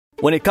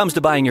When it comes to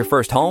buying your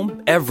first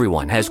home,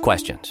 everyone has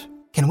questions.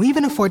 Can we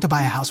even afford to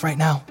buy a house right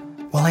now?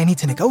 Well, I need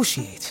to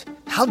negotiate.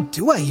 How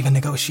do I even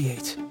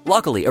negotiate?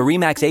 Luckily, a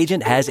RE/MAX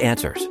agent has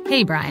answers.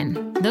 Hey,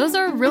 Brian, those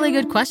are really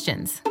good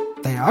questions.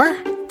 They are?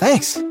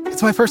 Thanks.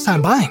 It's my first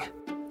time buying.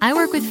 I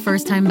work with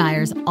first-time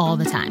buyers all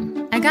the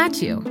time. I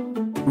got you.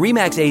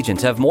 RE/MAX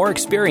agents have more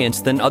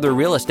experience than other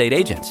real estate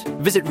agents.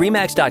 Visit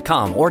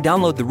RE/MAX.com or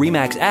download the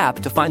RE/MAX app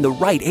to find the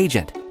right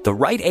agent. The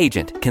right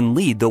agent can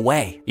lead the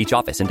way. Each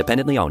office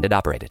independently owned and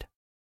operated.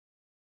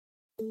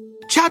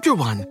 Chapter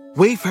 1.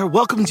 Wayfair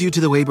welcomes you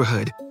to the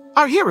neighborhood.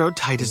 Our hero,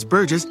 Titus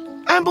Burgess,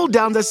 ambled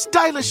down the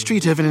stylish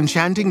street of an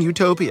enchanting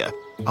utopia.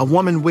 A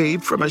woman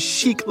waved from a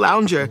chic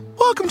lounger.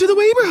 "Welcome to the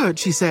neighborhood,"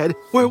 she said,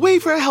 "where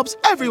Wayfair helps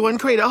everyone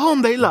create a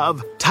home they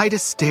love."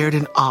 Titus stared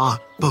in awe.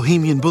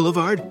 Bohemian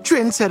Boulevard,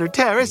 Trendsetter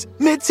Terrace,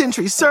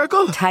 Mid-Century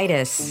Circle.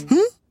 Titus,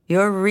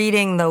 you're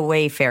reading the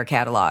Wayfair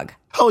catalog.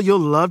 Oh, you'll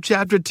love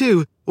Chapter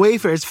 2.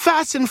 Wayfair's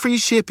fast and free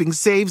shipping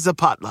saves a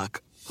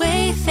potluck.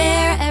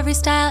 Wayfair, every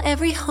style,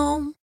 every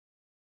home.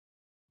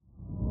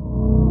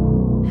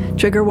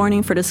 Trigger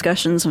warning for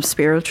discussions of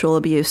spiritual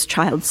abuse,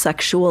 child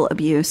sexual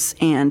abuse,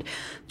 and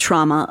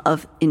trauma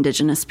of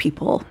Indigenous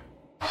people.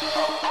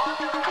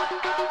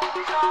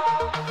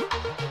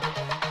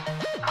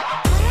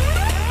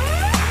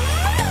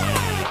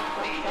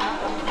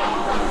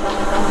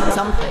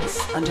 Someplace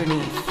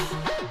underneath.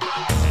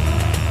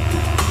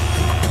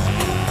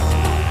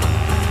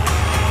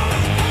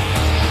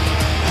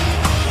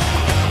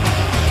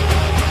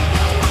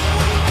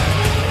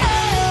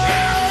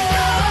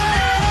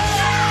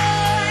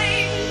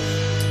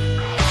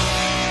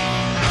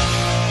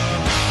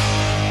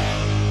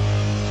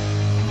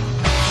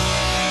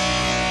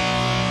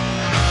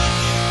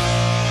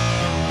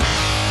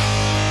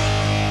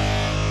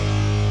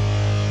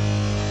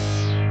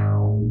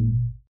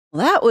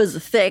 That was a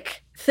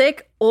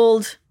thick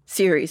old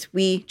series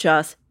we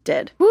just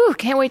did. Woo,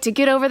 can't wait to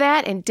get over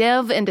that and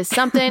delve into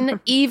something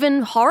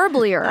even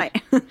horriblier.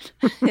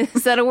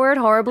 Is that a word,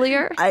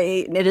 horriblier?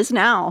 It is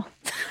now.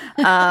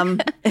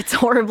 It's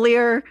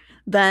horriblier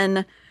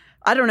than...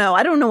 I don't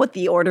know what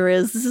the order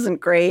is. This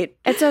isn't great.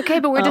 It's okay,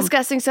 but we're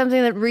discussing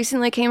something that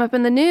recently came up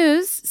in the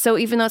news. So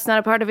even though it's not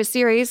a part of a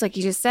series, like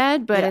you just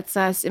said, but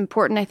it's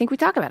important, I think we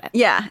talk about it.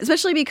 Yeah,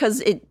 especially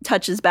because it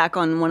touches back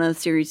on one of the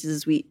series.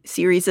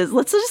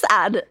 Let's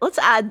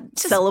add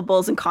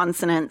syllables and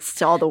consonants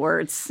to all the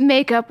words.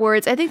 Make up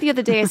words. I think the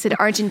other day I said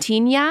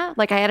Argentina,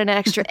 like I added an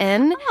extra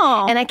N,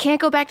 and I can't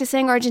go back to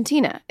saying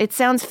Argentina. It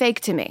sounds fake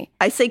to me.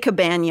 I say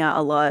cabana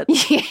a lot.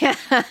 Yeah.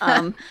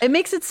 It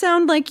makes it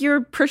sound like you're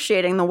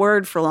appreciating the word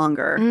for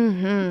longer.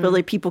 Mm-hmm.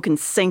 Really, people can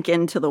sink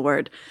into the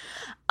word.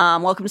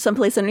 Welcome to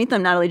Someplace Underneath.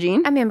 I'm Natalie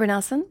Jean. I'm Amber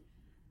Nelson.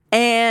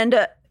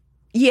 And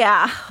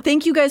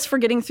thank you guys for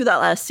getting through that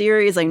last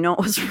series. I know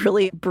it was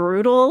really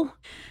brutal.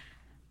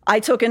 I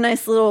took a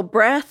nice little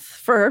breath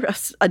for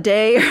a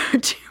day or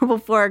two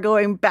before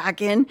going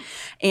back in.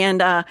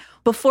 And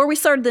before we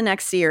started the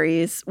next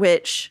series,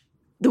 which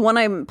the one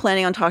I'm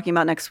planning on talking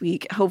about next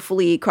week,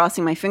 hopefully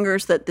crossing my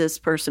fingers that this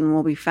person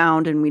will be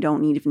found and we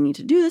don't even need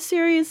to do this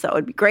series. That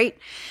would be great.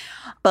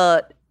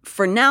 But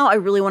for now, I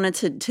really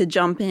wanted to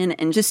jump in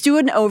and just do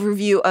an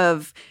overview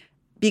of,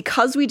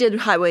 because we did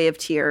Highway of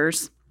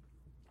Tears,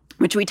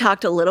 which we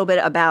talked a little bit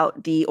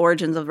about the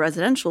origins of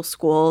residential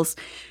schools.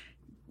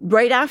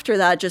 Right after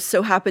that just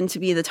so happened to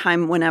be the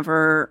time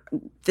whenever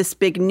this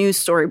big news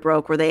story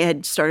broke where they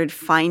had started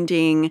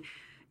finding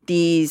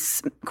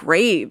these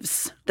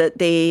graves that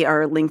they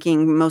are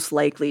linking most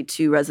likely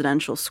to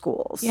residential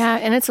schools. Yeah,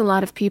 and it's a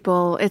lot of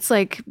people. It's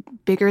like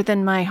bigger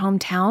than my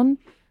hometown.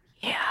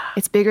 Yeah.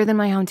 It's bigger than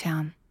my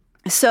hometown.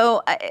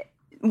 So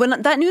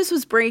when that news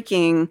was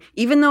breaking,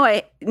 even though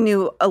I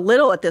knew a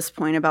little at this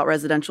point about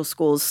residential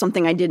schools,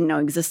 something I didn't know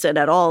existed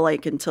at all,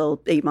 like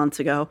until 8 months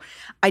ago,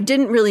 I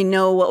didn't really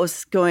know what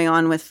was going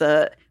on with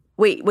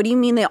wait, what do you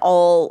mean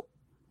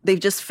they've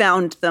just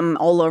found them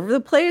all over the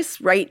place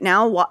right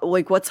now?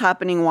 What's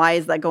happening? Why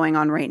is that going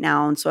on right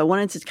now? And so I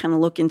wanted to kind of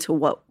look into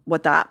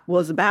what that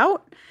was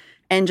about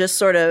and just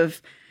sort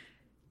of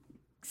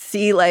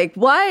see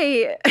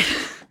why...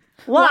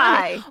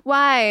 Why?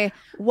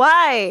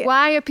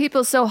 Why are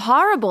people so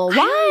horrible?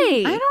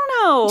 Why? I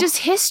don't know. Just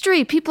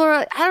history. People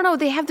are, I don't know,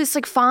 they have this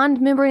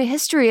fond memory of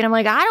history. And I'm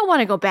like, I don't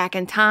want to go back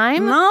in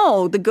time.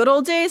 No, the good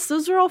old days,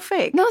 those are all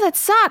fake. No, that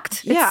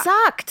sucked. Yeah.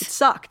 It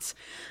sucked.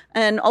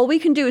 And all we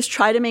can do is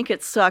try to make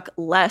it suck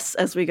less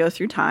as we go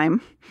through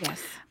time.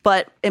 Yes.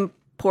 But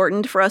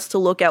important for us to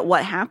look at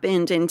what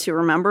happened and to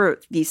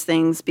remember these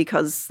things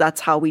because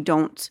that's how we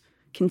don't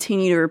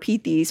continue to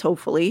repeat these,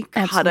 hopefully.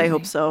 Absolutely. God, I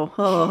hope so.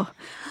 Oh.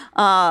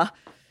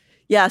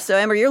 So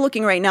Amber, you're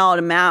looking right now at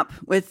a map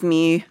with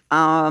me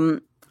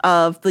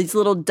of these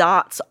little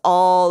dots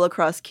all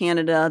across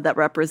Canada that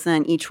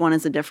represent each one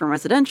as a different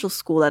residential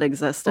school that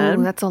existed.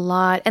 Oh, that's a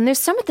lot. And there's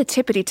some at the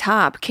tippity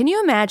top. Can you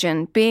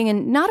imagine being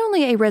in not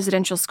only a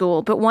residential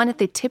school, but one at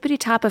the tippity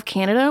top of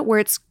Canada where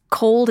it's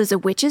cold as a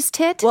witch's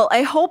tit? Well,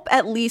 I hope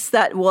at least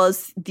that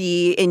was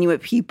the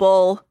Inuit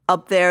people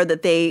up there,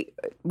 that they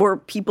were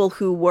people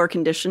who were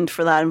conditioned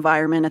for that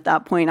environment at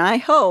that point. I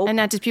hope. And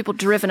not just people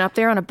driven up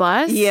there on a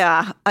bus?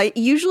 Yeah. I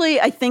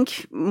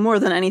think more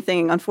than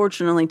anything,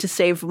 unfortunately, to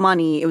save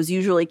money, it was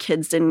usually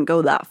kids didn't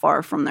go that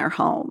far from their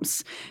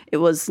homes. It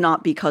was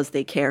not because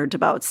they cared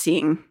about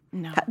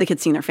the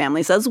kids seeing their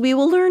families, as we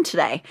will learn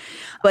today.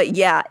 But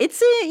yeah,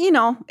 it's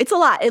a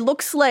lot. It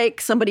looks like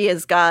somebody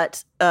has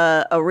got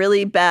a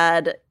really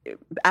bad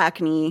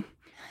acne.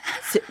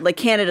 Like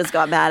Canada's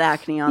got bad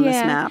acne on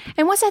this map.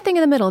 And what's that thing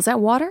in the middle? Is that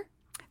water?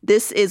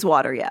 This is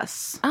water,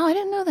 yes. Oh, I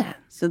didn't know that.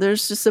 So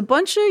there's just a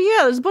bunch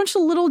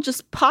of little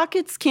just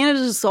pockets.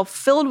 Canada's just all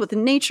filled with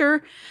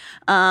nature.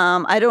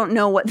 I don't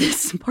know what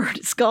this part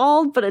is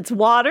called, but it's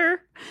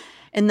water.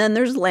 And then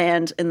there's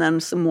land, and then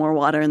some more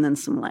water, and then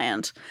some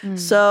land.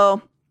 So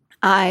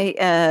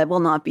I will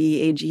not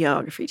be a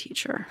geography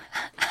teacher.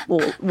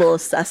 We'll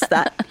assess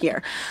that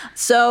here.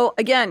 So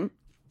again,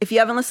 if you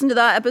haven't listened to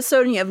that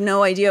episode and you have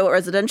no idea what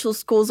residential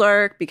schools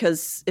are,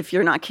 because if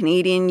you're not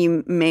Canadian,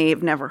 you may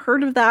have never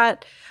heard of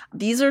that.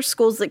 These are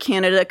schools that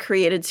Canada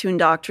created to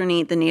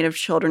indoctrinate the Native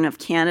children of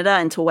Canada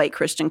into white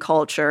Christian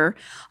culture,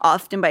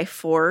 often by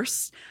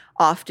force,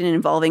 often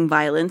involving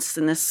violence.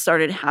 And this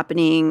started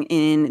happening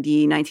in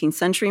the 19th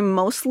century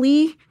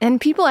mostly. And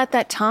people at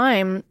that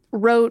time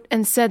wrote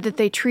and said that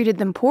they treated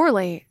them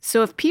poorly.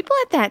 So if people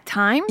at that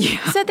time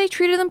said they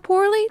treated them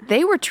poorly,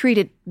 they were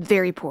treated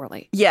very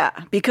poorly. Yeah,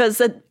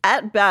 because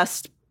at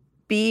best,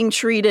 being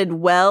treated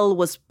well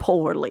was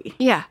poorly.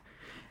 Yeah.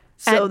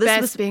 So at this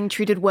best, was being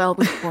treated well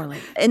was poorly.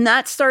 And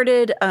that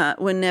started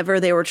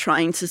whenever they were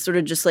trying to sort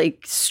of just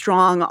like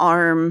strong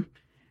arm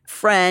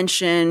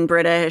French and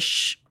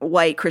British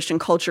white Christian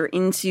culture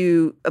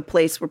into a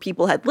place where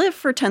people had lived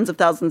for tens of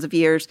thousands of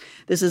years.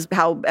 This is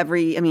how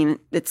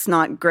it's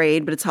not great,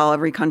 but it's how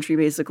every country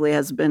basically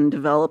has been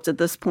developed at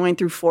this point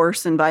through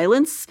force and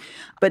violence.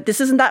 But this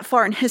isn't that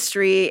far in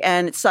history,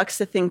 and it sucks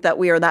to think that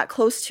we are that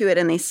close to it,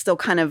 and they still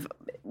kind of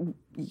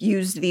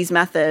used these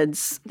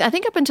methods. I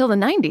think up until the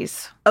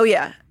 90s. Oh,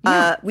 yeah.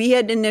 We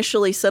had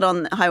initially said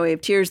on the Highway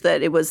of Tears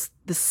that it was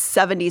the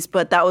 70s,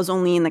 but that was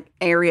only in the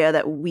area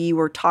that we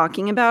were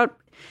talking about.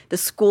 The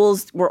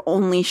schools were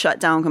only shut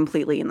down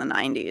completely in the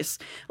 90s,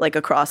 like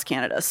across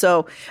Canada.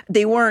 So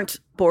they weren't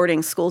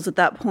boarding schools at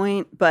that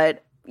point,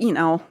 but,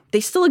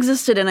 they still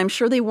existed, and I'm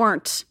sure they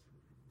weren't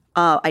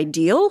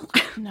ideal.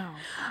 No.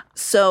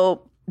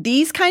 So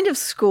these kind of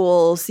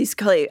schools, these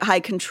high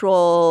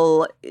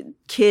control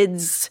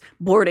kids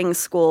boarding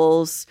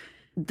schools,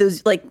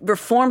 those like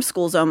reform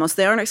schools almost,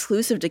 they aren't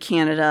exclusive to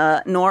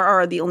Canada, nor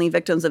are the only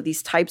victims of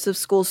these types of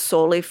schools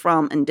solely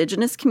from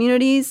Indigenous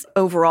communities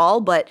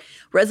overall. But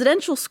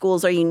residential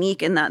schools are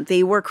unique in that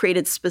they were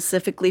created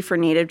specifically for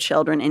Native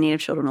children and Native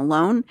children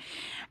alone.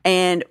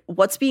 And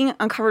what's being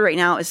uncovered right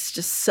now is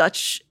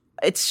just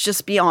it's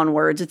just beyond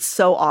words. It's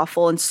so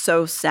awful and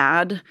so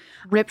sad.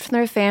 Ripped from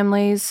their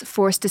families,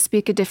 forced to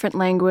speak a different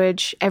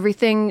language.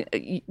 Everything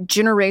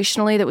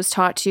generationally that was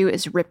taught to you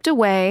is ripped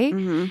away.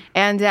 Mm-hmm.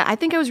 And I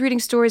think I was reading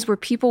stories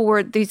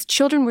where these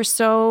children were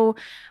so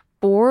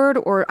bored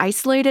or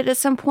isolated at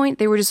some point,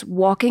 they were just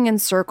walking in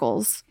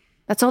circles.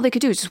 That's all they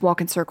could do, is just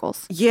walk in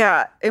circles.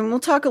 Yeah, and we'll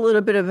talk a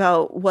little bit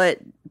about what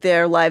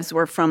their lives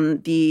were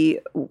from the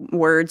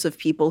words of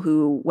people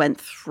who went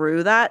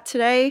through that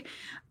today.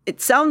 It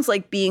sounds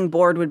like being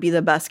bored would be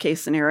the best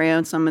case scenario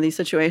in some of these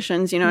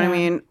situations. You know what I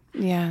mean?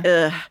 Yeah.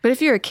 Ugh. But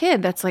if you're a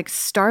kid, that's like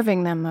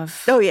starving them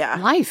of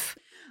life.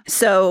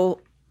 So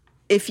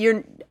if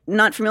you're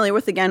not familiar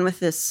with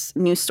this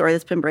news story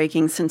that's been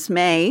breaking since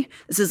May,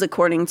 this is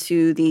according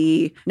to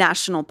the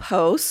National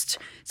Post.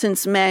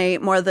 Since May,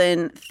 more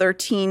than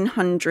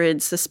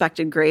 1,300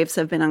 suspected graves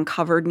have been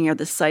uncovered near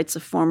the sites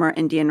of former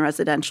Indian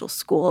residential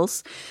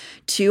schools,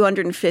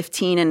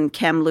 215 in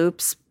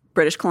Kamloops,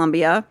 British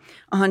Columbia,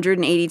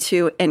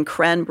 182 in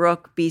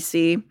Cranbrook,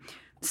 BC,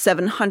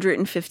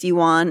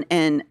 751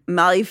 in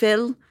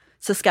Malleyville,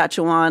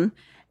 Saskatchewan,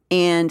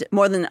 and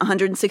more than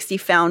 160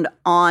 found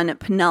on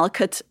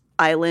Penelakut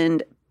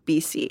Island,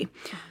 BC.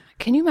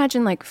 Can you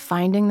imagine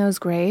finding those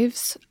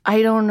graves?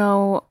 I don't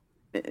know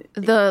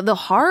the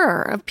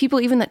horror of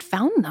people even that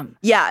found them.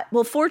 Yeah.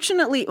 Well,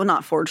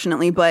 not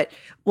fortunately, but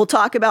we'll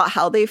talk about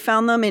how they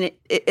found them. And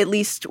it at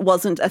least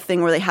wasn't a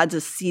thing where they had to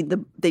see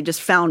they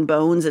just found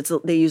bones.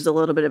 They used a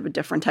little bit of a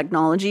different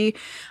technology.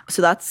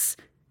 So that's,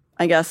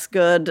 I guess,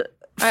 good.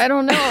 I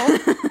don't know.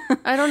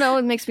 I don't know.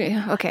 It makes me,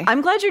 okay. I'm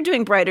glad you're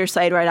doing Brighter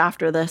Side right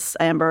after this,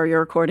 Amber. You're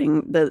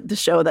recording the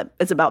show that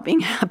is about being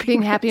happy.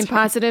 Being happy and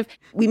positive.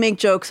 We make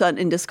jokes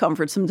in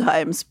discomfort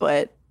sometimes,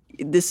 but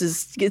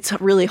it's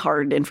really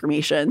hard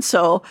information.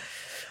 So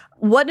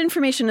what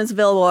information is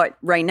available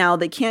right now?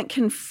 They can't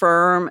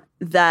confirm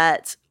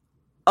that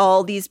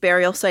all these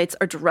burial sites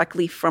are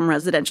directly from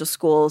residential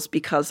schools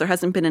because there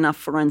hasn't been enough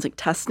forensic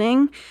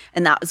testing,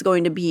 and that is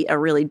going to be a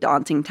really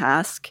daunting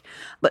task.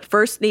 But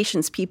First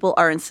Nations people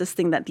are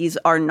insisting that these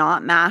are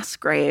not mass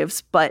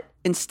graves, but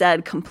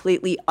instead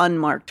completely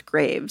unmarked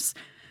graves.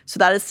 So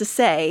that is to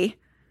say,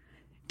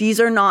 these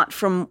are not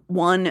from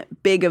one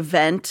big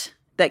event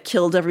that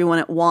killed everyone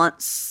at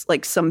once,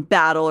 like some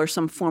battle or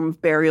some form of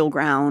burial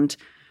ground,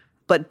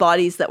 but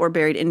bodies that were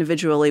buried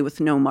individually with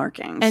no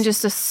markings. And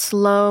just a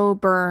slow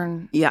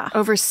burn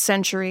over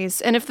centuries.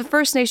 And if the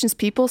First Nations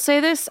people say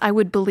this, I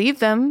would believe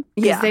them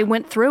because they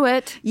went through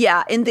it.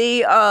 Yeah, and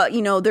they,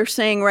 they're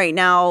saying right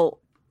now,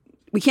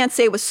 we can't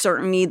say with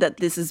certainty that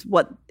this is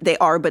what they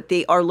are, but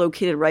they are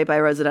located right by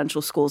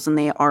residential schools and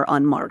they are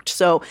unmarked.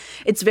 So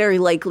it's very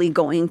likely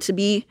going to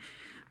be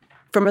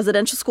from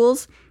residential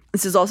schools.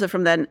 This is also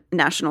from the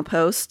National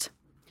Post.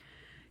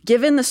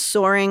 Given the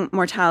soaring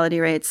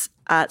mortality rates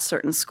at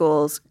certain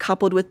schools,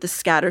 coupled with the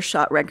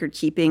scattershot record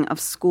keeping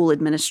of school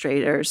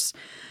administrators,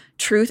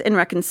 Truth and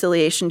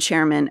Reconciliation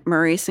Chairman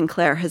Murray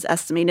Sinclair has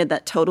estimated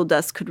that total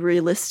deaths could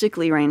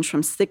realistically range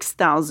from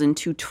 6,000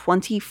 to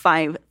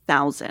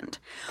 25,000.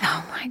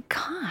 Oh my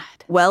God.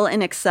 Well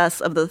in excess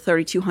of the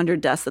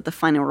 3,200 deaths that the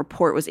final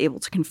report was able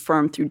to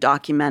confirm through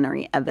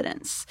documentary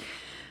evidence.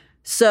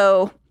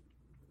 So,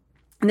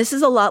 and this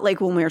is a lot like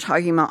when we were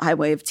talking about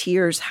Highway of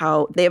Tears,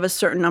 how they have a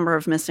certain number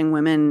of missing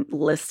women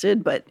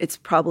listed, but it's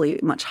probably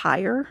much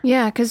higher.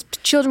 Yeah, because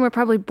children were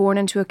probably born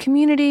into a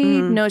community,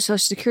 no social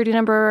security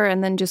number,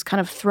 and then just kind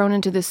of thrown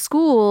into this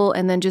school,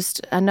 and then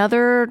just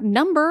another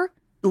number.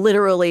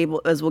 Literally,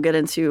 as we'll get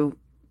into,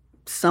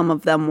 some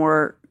of them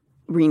were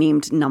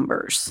renamed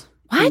numbers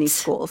in these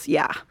schools.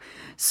 Yeah.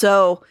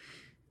 So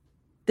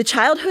the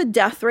childhood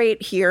death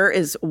rate here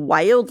is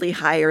wildly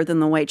higher than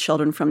the white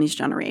children from these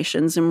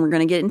generations, and we're going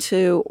to get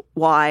into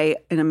why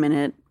in a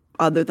minute,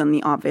 other than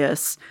the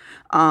obvious.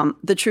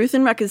 The Truth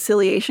and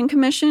Reconciliation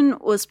Commission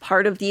was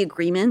part of the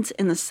agreement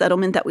in the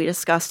settlement that we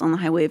discussed on the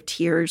Highway of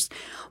Tears,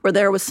 where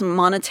there was some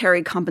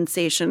monetary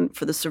compensation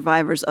for the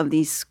survivors of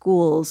these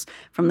schools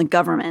from the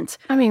government.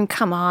 I mean,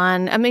 come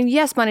on. I mean,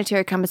 yes,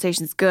 monetary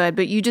compensation is good,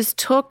 but you just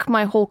took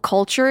my whole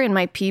culture and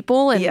my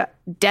people and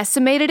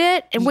decimated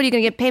it? And what, are you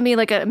going to pay me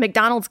like a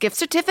McDonald's gift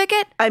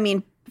certificate? I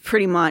mean,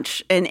 pretty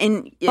much.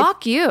 And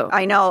fuck you.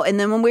 I know. And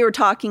then when we were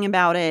talking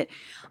about it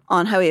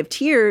on Highway of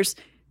Tears,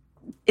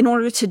 in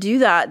order to do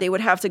that, they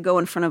would have to go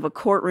in front of a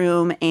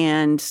courtroom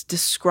and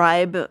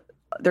describe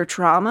their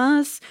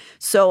traumas.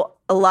 So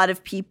a lot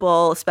of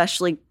people,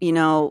 especially,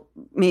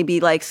 maybe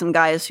like some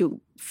guys who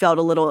felt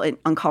a little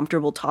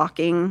uncomfortable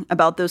talking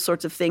about those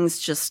sorts of things,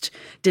 just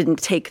didn't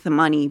take the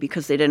money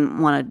because they didn't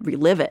want to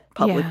relive it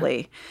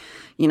publicly,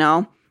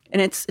 And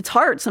it's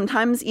hard.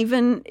 Sometimes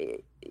even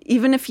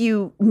if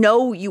you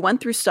know you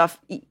went through stuff,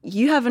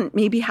 you haven't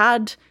maybe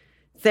had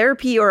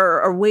therapy or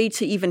a way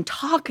to even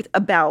talk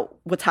about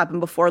what's happened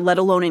before, let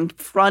alone in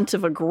front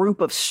of a group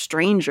of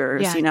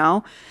strangers,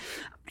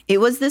 It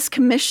was this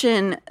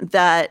commission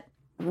that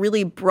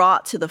really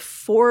brought to the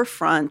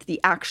forefront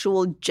the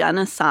actual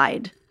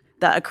genocide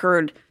that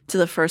occurred to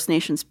the First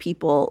Nations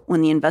people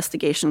when the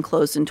investigation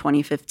closed in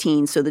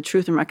 2015. So the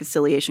Truth and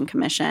Reconciliation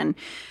Commission,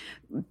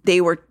 they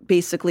were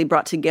basically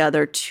brought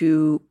together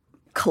to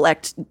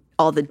collect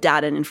all the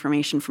data and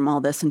information from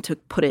all this and to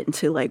put it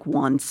into like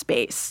one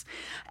space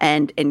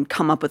and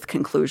come up with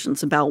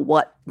conclusions about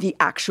what the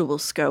actual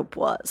scope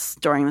was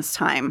during this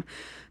time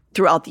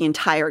throughout the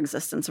entire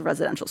existence of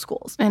residential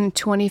schools. In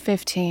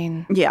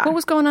 2015. Yeah. What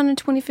was going on in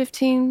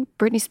 2015?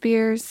 Britney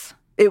Spears?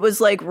 It was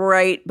like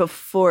right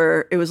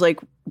before, it was like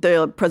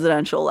the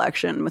presidential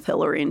election with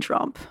Hillary and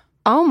Trump.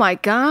 Oh my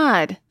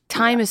God.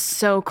 Time is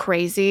so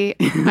crazy.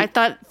 I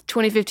thought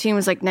 2015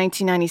 was like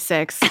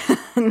 1996.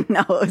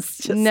 No, it's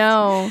just...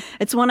 No.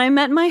 It's when I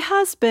met my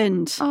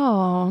husband.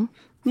 Oh.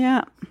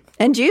 Yeah.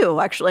 And you,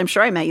 actually. I'm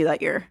sure I met you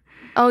that year.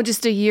 Oh,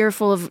 just a year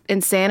full of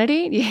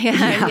insanity?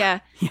 Yeah.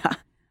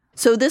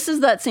 So this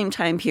is that same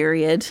time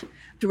period.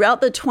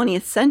 Throughout the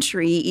 20th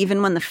century,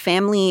 even when the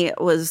family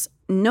was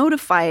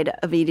notified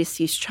of a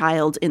deceased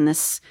child in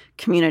this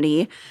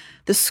community,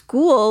 the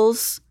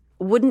schools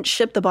wouldn't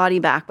ship the body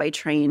back by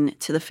train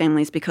to the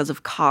families because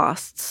of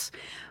costs,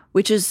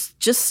 which is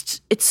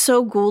just, it's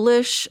so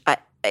ghoulish.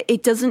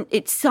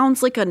 It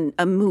sounds like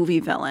a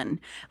movie villain.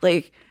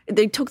 Like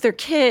they took their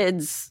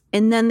kids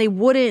and then they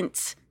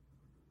wouldn't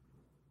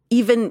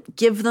even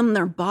give them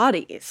their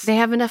bodies. They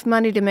have enough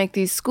money to make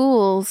these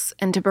schools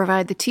and to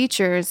provide the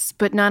teachers,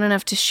 but not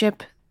enough to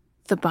ship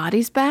the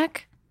bodies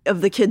back?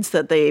 Of the kids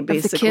that they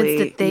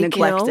basically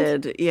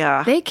neglected. Killed?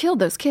 Yeah. They killed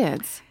those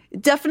kids.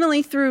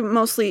 Definitely through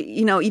mostly,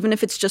 even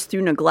if it's just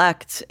through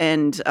neglect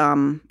and,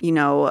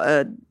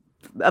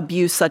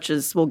 abuse such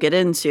as we'll get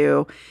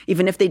into,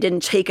 even if they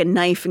didn't take a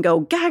knife and go,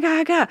 ga,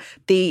 ga, ga,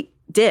 they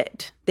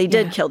did. They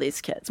did kill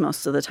these kids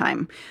most of the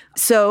time.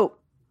 So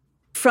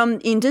from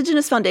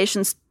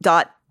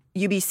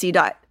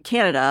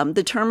indigenousfoundations.ubc.canada,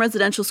 the term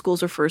residential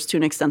schools refers to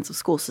an extensive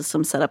school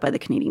system set up by the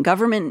Canadian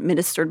government,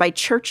 administered by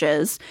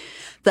churches,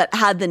 that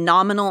had the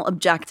nominal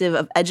objective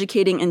of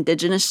educating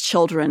Indigenous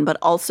children, but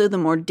also the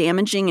more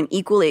damaging and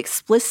equally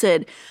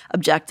explicit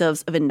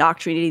objectives of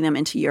indoctrinating them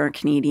into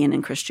Euro-Canadian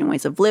and Christian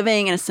ways of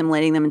living and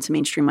assimilating them into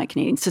mainstream white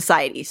Canadian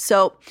society.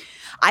 So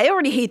I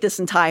already hate this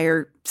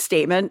entire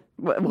statement,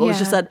 what was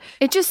just said.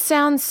 It just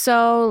sounds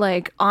so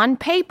like on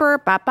paper,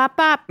 bop, bop,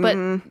 bop, but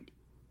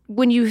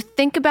when you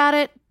think about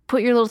it,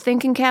 put your little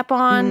thinking cap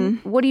on.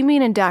 What do you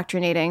mean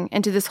indoctrinating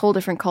into this whole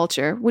different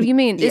culture? What do you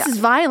mean? This is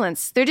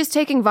violence. They're just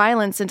taking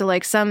violence into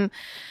like some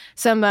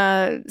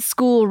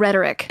school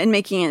rhetoric. And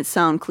making it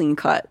sound clean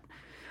cut.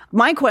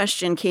 My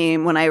question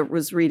came when I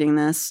was reading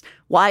this.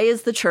 Why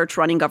is the church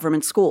running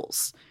government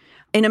schools?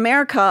 In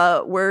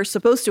America, we're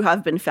supposed to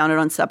have been founded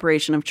on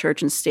separation of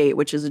church and state,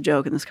 which is a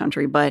joke in this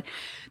country, but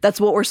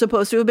that's what we're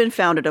supposed to have been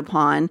founded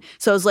upon.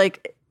 So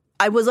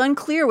I was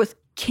unclear with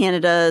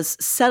Canada's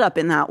setup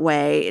in that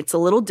way. It's a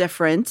little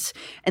different.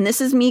 And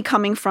this is me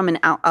coming from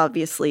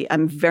obviously,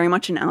 I'm very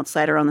much an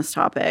outsider on this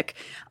topic.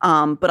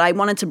 But I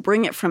wanted to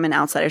bring it from an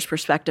outsider's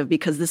perspective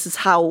because this is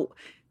how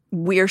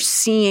we're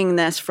seeing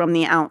this from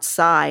the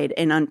outside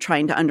and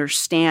trying to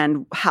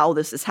understand how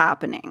this is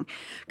happening.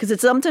 Because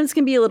it sometimes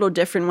can be a little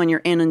different when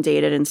you're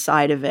inundated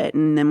inside of it.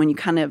 And then when you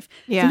sometimes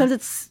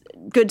it's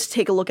good to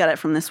take a look at it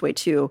from this way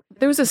too.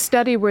 There was a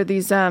study where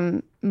these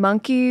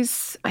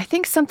monkeys, I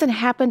think something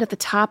happened at the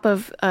top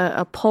of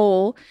a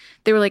pole.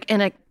 They were like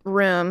in a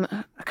room.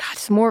 God,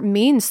 it's more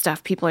mean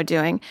stuff people are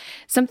doing.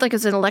 Something like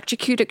it's an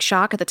electrocutic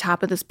shock at the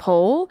top of this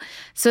pole.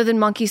 So then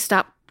monkeys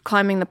stopped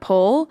climbing the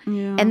pole.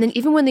 Yeah. And then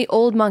even when the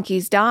old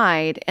monkeys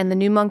died and the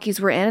new monkeys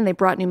were in and they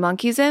brought new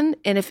monkeys in,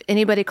 and if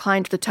anybody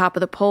climbed to the top of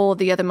the pole,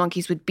 the other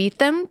monkeys would beat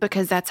them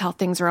because that's how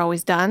things are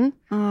always done.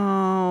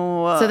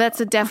 Oh. So that's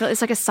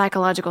it's like a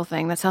psychological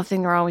thing. That's how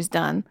things are always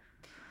done.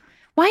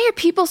 Why are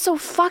people so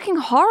fucking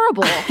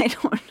horrible? I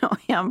don't know,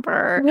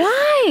 Amber.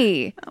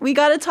 Why? We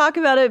got to talk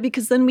about it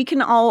because then we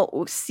can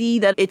all see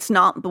that it's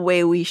not the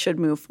way we should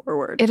move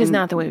forward. It is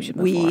not the way we should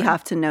move forward. We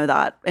have to know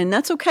that. And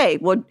that's okay.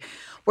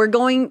 We're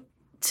going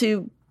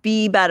to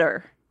be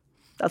better.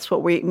 That's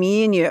what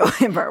me and you,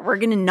 Amber, we're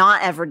going to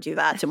not ever do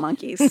that to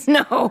monkeys.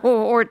 No,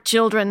 or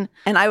children.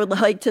 And I would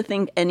like to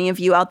think any of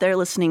you out there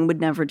listening would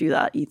never do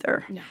that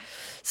either. No.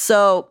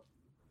 So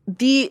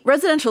the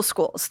residential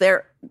schools,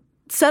 they're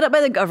set up by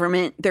the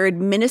government. They're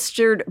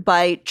administered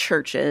by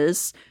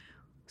churches.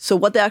 So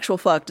what the actual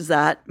fuck does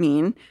that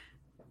mean?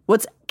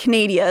 What's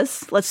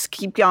Canada's? Let's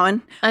keep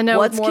going. I know.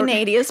 What's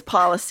Canada's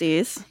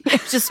policies?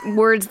 It's just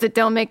words that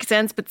don't make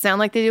sense but sound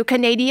like they do.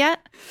 Canada?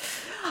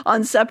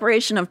 On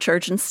separation of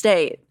church and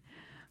state.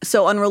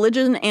 So on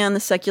Religion and the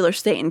Secular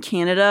State in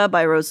Canada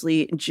by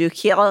Rosalie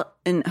Jukiel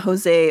and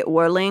Jose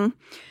Werling.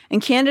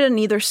 In Canada,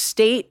 neither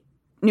state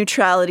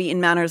neutrality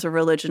in matters of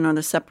religion or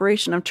the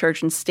separation of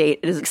church and state.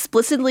 It is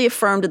explicitly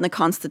affirmed in the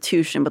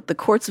Constitution, but the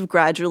courts have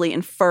gradually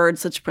inferred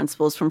such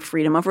principles from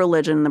freedom of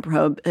religion and the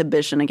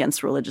prohibition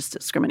against religious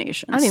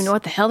discrimination. I don't even know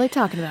what the hell they're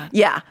talking about.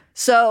 Yeah.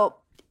 So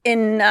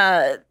in,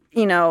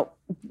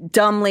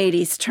 dumb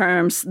ladies'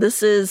 terms,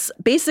 this is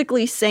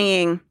basically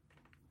saying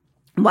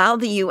while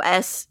the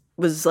U.S.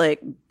 was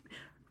like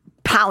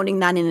pounding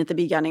that in at the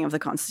beginning of the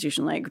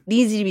Constitution, like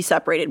these need to be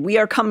separated. We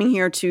are coming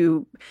here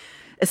to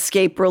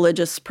escape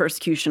religious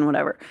persecution,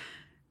 whatever.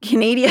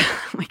 Canada,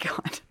 oh my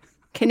God.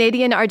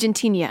 Canadian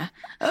Argentina.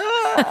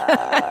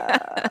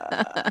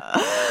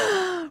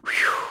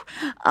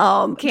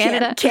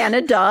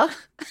 Canada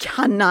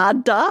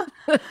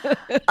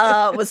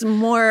was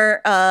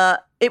more,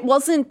 it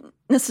wasn't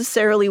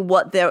necessarily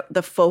what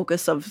the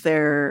focus of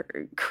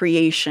their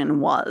creation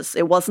was.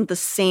 It wasn't the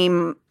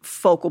same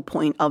focal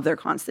point of their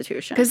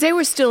constitution. Because they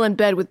were still in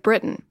bed with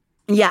Britain.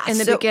 Yeah. In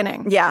the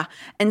beginning. Yeah.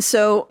 And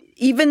so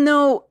even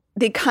though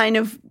they kind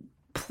of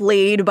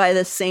played by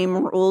the same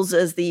rules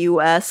as the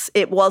U.S.,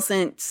 it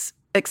wasn't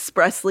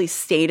expressly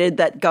stated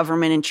that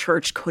government and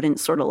church couldn't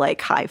sort of like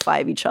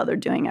high-five each other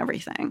doing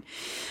everything.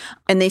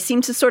 And they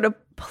seem to sort of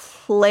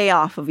play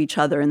off of each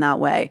other in that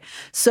way.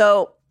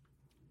 So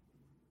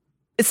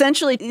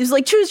essentially, it was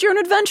like choose your own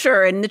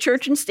adventure, and the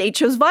church and state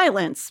chose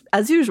violence,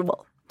 as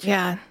usual.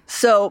 Yeah.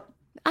 So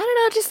I don't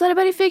know, just let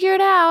everybody figure it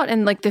out.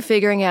 And like the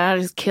figuring it out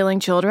is killing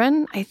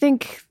children. I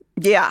think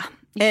yeah.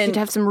 You should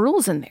have some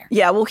rules in there.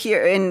 Yeah, we'll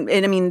hear, and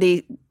I mean,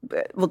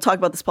 we'll talk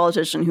about this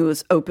politician who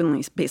has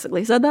openly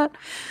basically said that.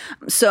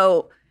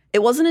 So it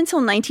wasn't until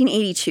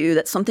 1982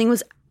 that something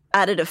was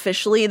added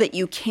officially that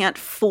you can't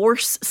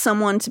force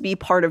someone to be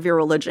part of your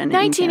religion.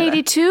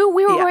 1982?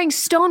 We were wearing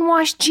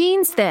stonewashed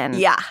jeans then.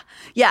 Yeah.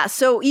 Yeah.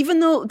 So even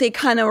though they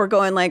kind of were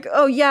going like,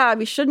 oh, yeah,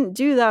 we shouldn't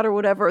do that or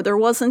whatever, there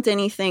wasn't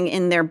anything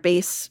in their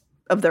base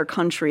of their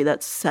country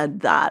that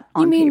said that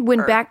on paper. You mean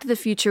when Back to the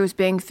Future was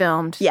being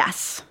filmed?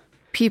 Yes.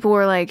 People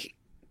were like,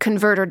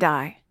 convert or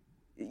die.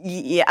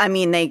 Yeah, I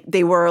mean,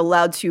 they were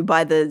allowed to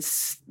by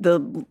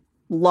the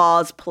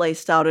laws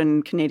placed out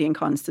in Canadian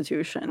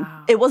Constitution.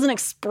 Wow. It wasn't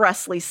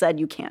expressly said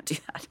you can't do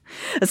that,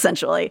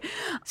 essentially.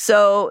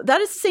 So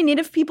that is to say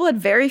Native people had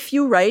very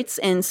few rights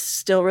and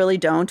still really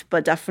don't,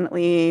 but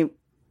definitely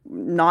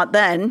not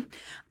then.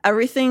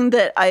 Everything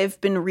that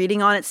I've been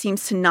reading on it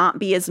seems to not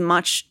be as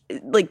much,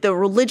 like the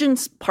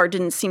religions part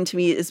didn't seem to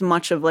be as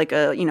much of like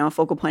a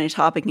focal point of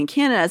topic in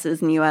Canada as it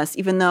is in the U.S.,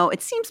 even though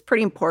it seems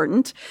pretty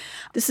important.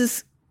 This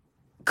is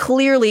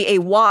clearly a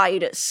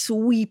wide,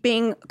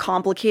 sweeping,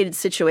 complicated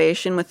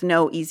situation with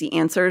no easy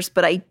answers.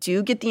 But I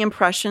do get the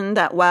impression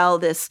that while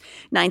this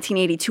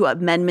 1982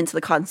 amendment to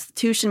the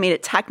Constitution made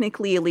it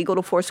technically illegal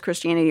to force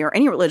Christianity or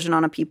any religion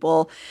on a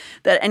people,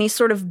 that any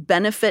sort of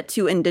benefit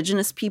to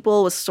indigenous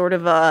people was sort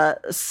of a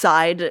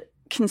side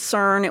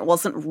concern. It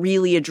wasn't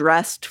really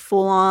addressed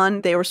full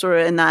on. They were sort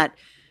of in that,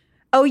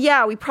 oh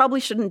yeah, we probably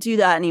shouldn't do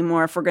that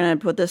anymore if we're going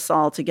to put this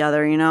all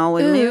together, you know?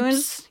 And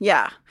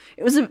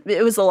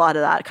it was a lot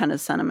of that kind of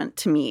sentiment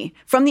to me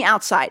from the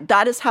outside.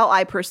 That is how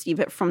I perceive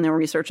it from the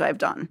research I've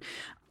done.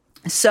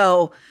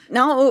 So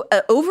now,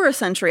 over a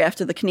century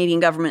after the Canadian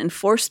government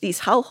enforced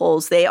these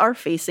hellholes, they are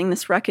facing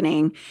this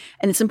reckoning.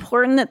 And it's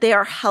important that they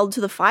are held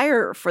to the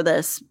fire for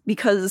this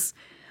because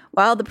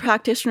while the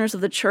practitioners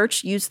of the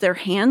church used their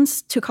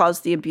hands to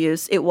cause the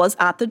abuse, it was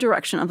at the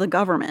direction of the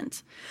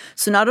government.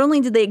 So not only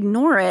did they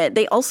ignore it,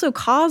 they also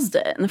caused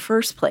it in the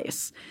first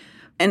place.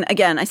 And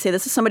again, I say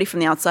this as somebody from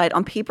the outside.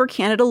 On paper,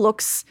 Canada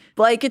looks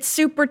like it's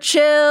super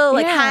chill,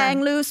 like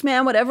hang loose,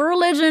 man, whatever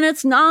religion,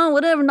 it's not,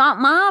 whatever, not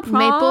my problem.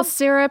 Maple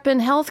syrup and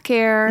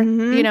healthcare,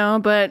 you know,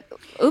 but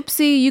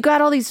oopsie, you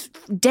got all these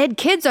dead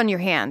kids on your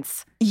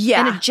hands.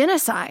 Yeah. And a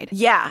genocide.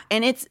 Yeah.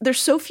 And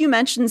there's so few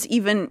mentions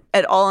even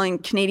at all in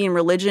Canadian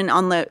religion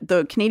on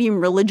the Canadian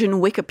religion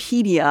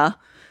Wikipedia.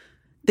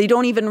 They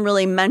don't even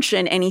really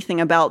mention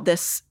anything about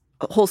this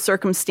whole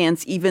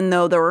circumstance, even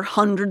though there were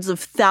hundreds of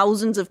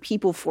thousands of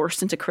people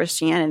forced into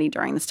Christianity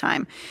during this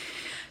time.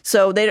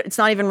 So it's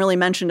not even really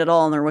mentioned at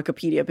all on their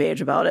Wikipedia page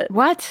about it.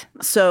 What?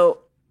 So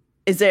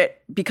is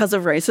it because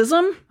of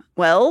racism?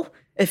 Well,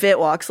 if it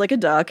walks like a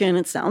duck and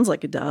it sounds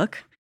like a duck.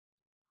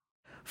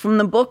 From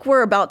the book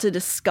we're about to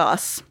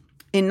discuss,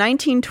 in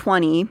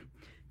 1920,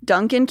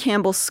 Duncan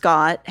Campbell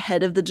Scott,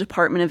 head of the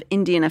Department of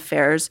Indian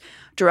Affairs,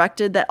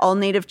 directed that all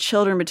Native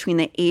children between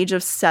the age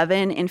of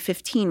 7 and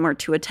 15 were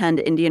to attend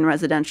Indian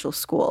residential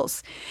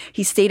schools.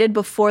 He stated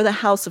before the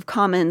House of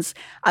Commons,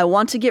 "I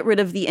want to get rid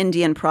of the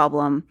Indian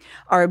problem.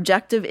 Our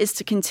objective is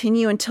to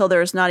continue until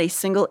there is not a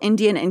single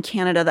Indian in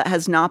Canada that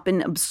has not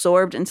been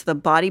absorbed into the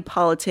body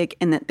politic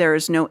and that there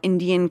is no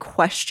Indian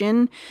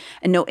question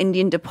and no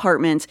Indian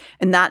department,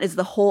 and that is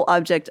the whole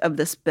object of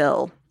this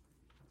bill."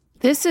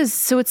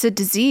 So it's a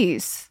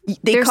disease.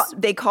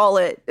 They call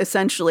it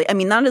essentially, I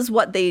mean, that is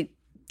what they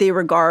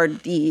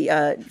regard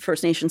the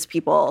First Nations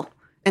people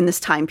in this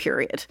time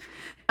period.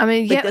 I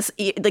mean, this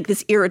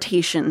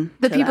irritation.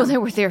 The people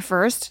that were there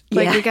first,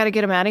 like, we got to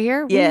get them out of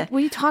here. Yeah. What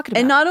are you talking about?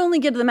 And not only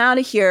get them out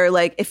of here,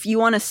 like, if you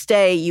want to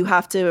stay, you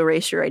have to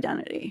erase your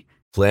identity.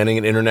 Planning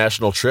an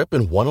international trip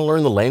and want to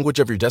learn the language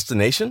of your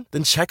destination?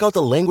 Then check out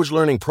the language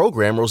learning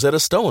program Rosetta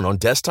Stone on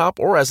desktop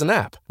or as an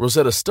app.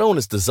 Rosetta Stone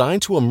is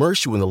designed to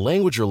immerse you in the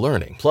language you're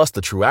learning. Plus,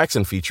 the True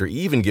Accent feature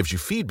even gives you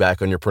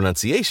feedback on your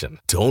pronunciation.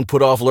 Don't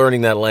put off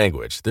learning that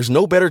language. There's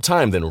no better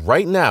time than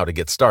right now to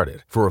get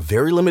started. For a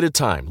very limited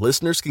time,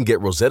 listeners can get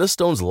Rosetta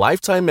Stone's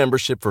lifetime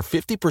membership for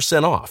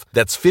 50% off.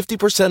 That's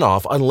 50%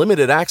 off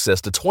unlimited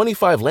access to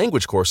 25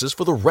 language courses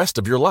for the rest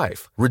of your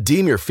life.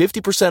 Redeem your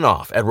 50%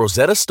 off at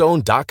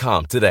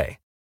rosettastone.com today.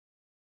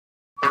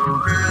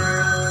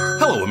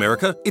 Hello,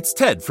 America. It's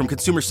Ted from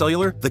Consumer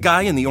Cellular, the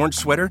guy in the orange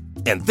sweater,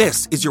 and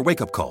this is your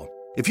wake-up call.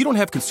 If you don't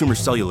have Consumer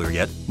Cellular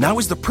yet, now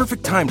is the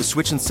perfect time to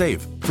switch and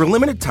save. For a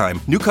limited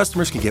time, new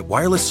customers can get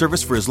wireless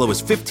service for as low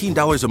as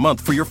 $15 a month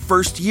for your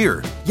first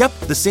year. Yep,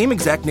 the same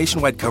exact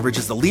nationwide coverage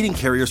as the leading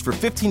carriers for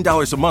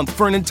 $15 a month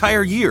for an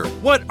entire year.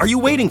 What are you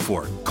waiting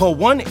for? Call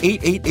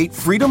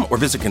 1-888-FREEDOM or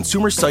visit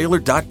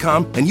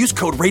consumercellular.com and use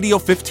code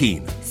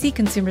RADIO15. See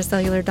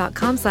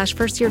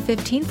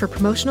consumercellular.com/firstyear15 for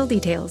promotional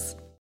details.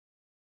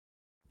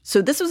 So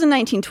this was in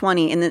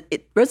 1920, and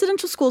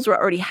residential schools were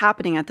already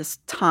happening at this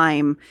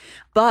time.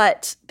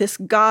 But this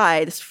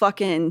guy, this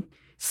fucking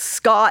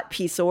Scott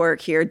piece of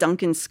work here,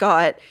 Duncan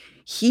Scott,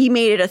 he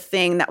made it a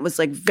thing that was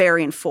like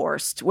very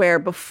enforced, where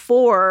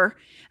before,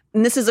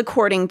 and this is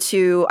according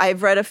to,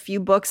 I've read a few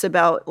books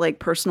about like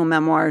personal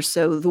memoirs.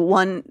 So the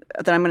one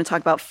that I'm going to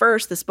talk about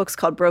first, this book's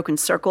called Broken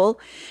Circle,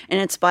 and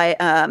it's by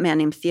a man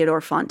named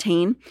Theodore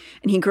Fontaine.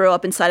 And he grew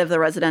up inside of the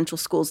residential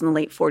schools in the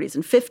late 40s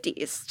and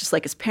 50s, just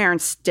like his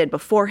parents did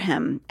before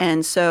him.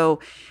 And so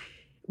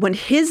when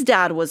his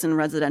dad was in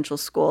residential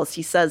schools,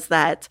 he says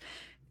that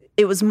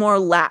it was more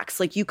lax.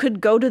 Like you could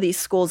go to these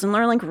schools and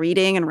learn like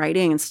reading and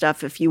writing and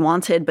stuff if you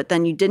wanted, but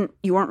then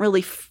you weren't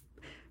really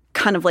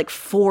kind of like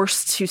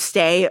forced to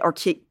stay or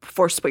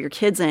forced to put your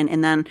kids in.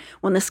 And then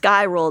when this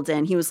guy rolled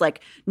in, he was like,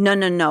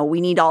 no, we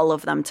need all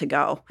of them to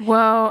go.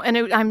 Whoa. And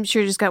I'm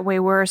sure it just got way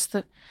worse.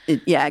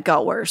 It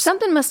got worse.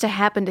 Something must have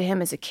happened to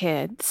him as a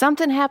kid.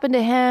 Something happened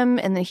to him,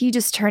 and then he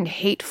just turned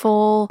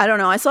hateful. I don't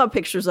know. I saw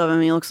pictures of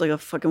him. He looks like a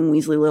fucking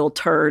Weasley little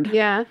turd.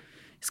 Yeah.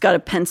 He's got a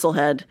pencil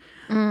head.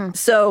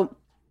 So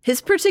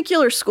his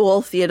particular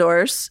school,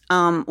 Theodore's,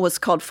 was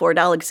called Fort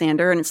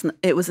Alexander, and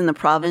it was in the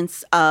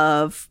province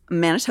of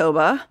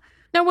Manitoba.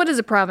 Now, what is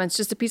a province?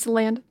 Just a piece of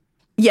land?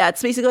 Yeah,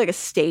 it's basically like a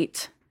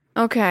state.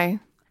 Okay.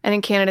 And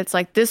in Canada, it's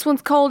like, this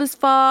one's cold as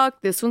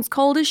fuck. This one's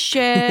cold as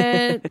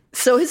shit.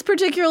 So his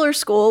particular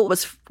school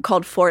was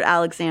called Fort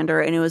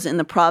Alexander, and it was in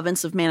the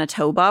province of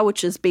Manitoba,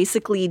 which is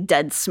basically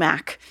dead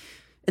smack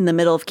in the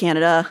middle of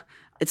Canada.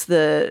 It's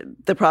the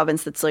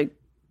province that's like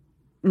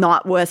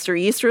not west or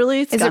east,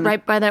 really. Is it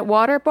right by that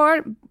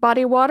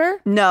body of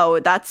water? No,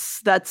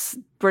 that's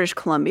British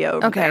Columbia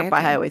over there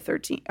by Highway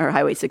 13 or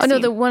Highway 16. Oh,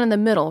 no, the one in the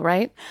middle,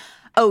 right?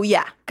 Oh,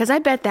 yeah. Because I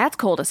bet that's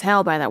cold as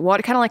hell by that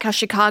water. Kind of like how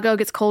Chicago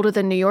gets colder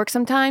than New York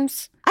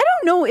sometimes. I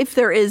don't know if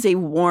there is a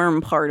warm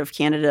part of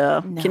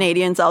Canada. No.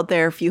 Canadians out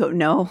there, if you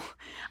know.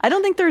 I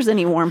don't think there's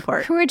any warm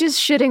part. We're just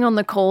shitting on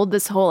the cold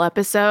this whole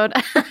episode.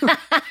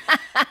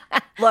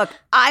 Look,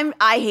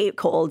 I hate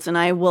colds, and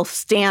I will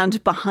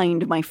stand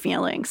behind my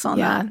feelings on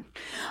that.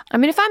 I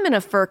mean, if I'm in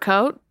a fur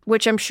coat,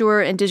 which I'm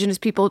sure Indigenous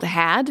people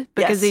had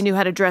because they knew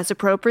how to dress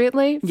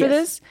appropriately for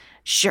this,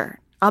 sure,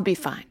 I'll be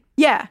fine.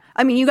 Yeah.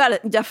 I mean, you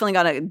definitely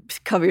got to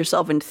cover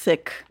yourself in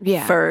thick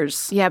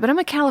furs. Yeah, but I'm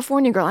a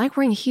California girl. I like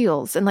wearing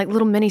heels and like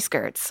little mini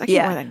skirts. I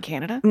can't wear that in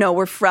Canada. No,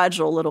 we're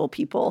fragile little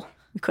people.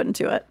 We couldn't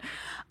do it.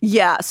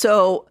 Yeah.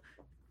 So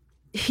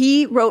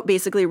he wrote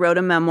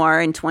a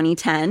memoir in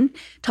 2010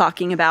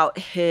 talking about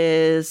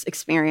his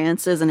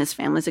experiences and his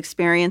family's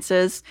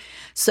experiences.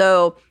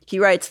 So he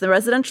writes, the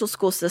residential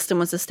school system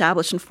was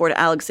established in Fort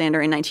Alexander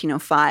in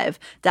 1905.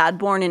 Dad,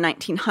 born in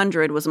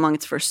 1900, was among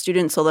its first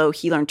students. Although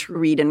he learned to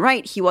read and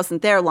write, he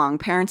wasn't there long.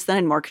 Parents then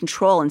had more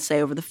control and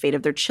say over the fate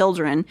of their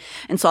children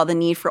and saw the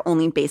need for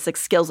only basic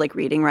skills like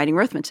reading, writing,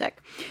 arithmetic.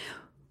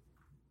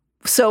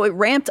 So it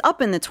ramped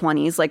up in the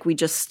 20s, like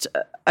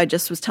I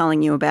just was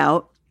telling you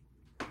about.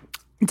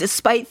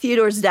 Despite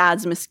Theodore's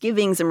dad's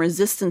misgivings and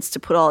resistance to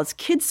put all his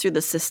kids through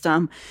the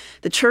system,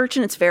 the church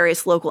and its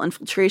various local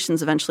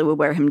infiltrations eventually would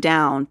wear him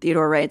down.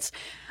 Theodore writes,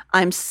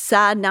 I'm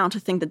sad now to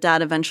think that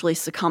Dad eventually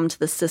succumbed to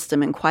the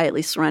system and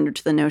quietly surrendered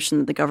to the notion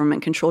that the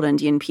government controlled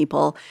Indian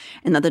people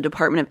and that the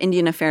Department of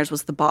Indian Affairs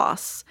was the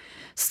boss.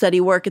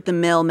 Steady work at the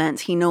mill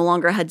meant he no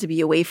longer had to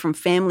be away from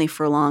family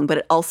for long, but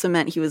it also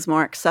meant he was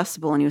more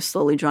accessible and he was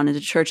slowly drawn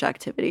into church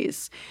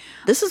activities.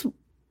 This is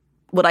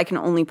what I can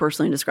only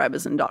personally describe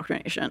as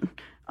indoctrination.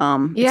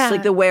 It's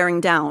like the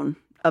wearing down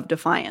of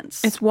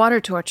defiance. It's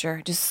water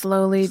torture. Just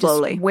slowly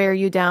just wear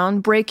you down,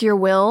 break your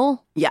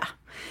will. Yeah.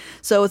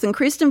 So with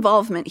increased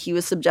involvement, he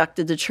was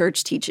subjected to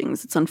church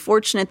teachings. It's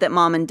unfortunate that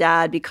Mom and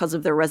Dad, because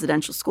of their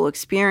residential school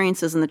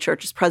experiences and the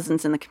church's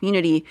presence in the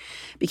community,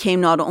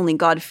 became not only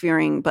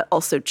God-fearing, but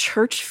also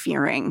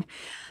church-fearing.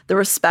 The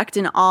respect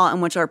and awe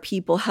in which our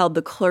people held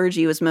the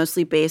clergy was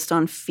mostly based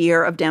on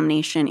fear of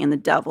damnation and the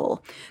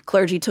devil.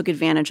 Clergy took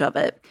advantage of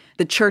it.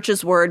 The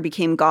church's word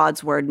became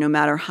God's word, no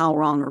matter how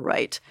wrong or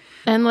right.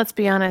 And let's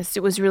be honest, it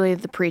was really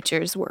the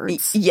preacher's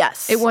words.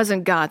 Yes. It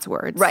wasn't God's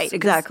words. Right,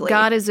 exactly.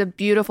 God is a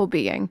beautiful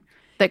being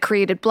that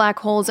created black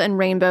holes and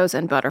rainbows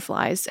and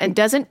butterflies and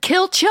doesn't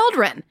kill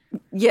children.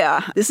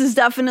 Yeah. This is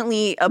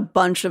definitely a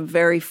bunch of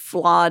very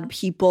flawed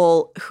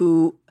people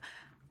who,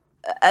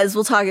 as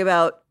we'll talk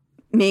about,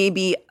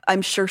 maybe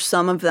I'm sure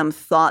some of them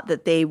thought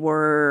that they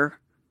were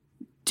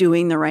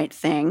doing the right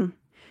thing,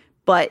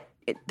 but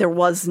there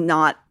was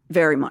not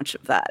very much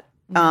of that.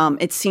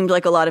 It seemed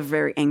like a lot of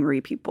very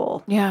angry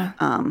people. Yeah.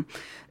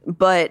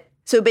 But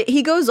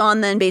he goes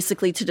on then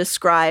basically to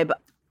describe,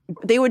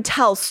 they would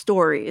tell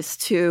stories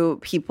to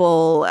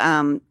people,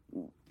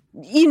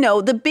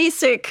 the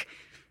basic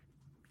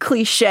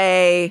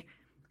cliche,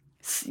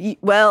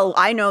 well,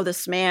 I know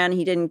this man,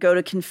 he didn't go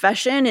to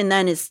confession and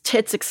then his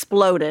tits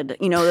exploded,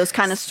 those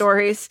kind of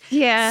stories.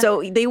 Yeah.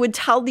 So they would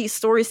tell these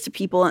stories to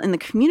people in the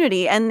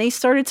community and they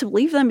started to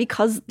believe them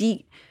because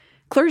the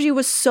clergy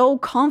was so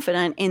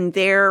confident in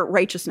their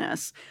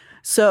righteousness.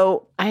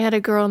 So I had a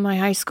girl in my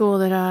high school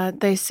that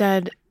they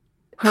said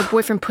her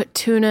boyfriend put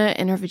tuna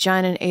in her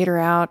vagina and ate her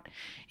out.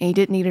 And he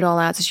didn't eat it all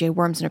out, so she had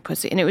worms in her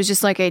pussy. And it was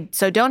just like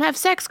so don't have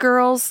sex,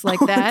 girls, like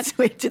that.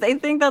 Wait, do they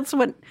think that's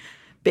what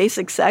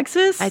basic sex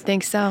is? I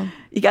think so.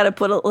 You got to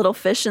put a little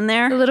fish in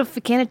there? A little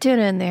can of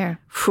tuna in there.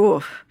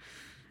 Whew.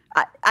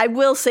 I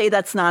will say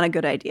that's not a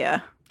good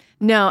idea.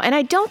 No, and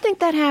I don't think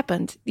that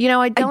happened.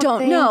 I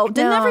don't know.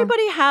 Didn't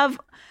everybody have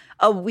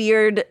a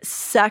weird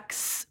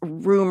sex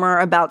rumor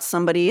about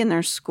somebody in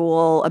their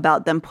school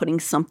about them putting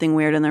something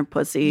weird in their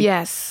pussy?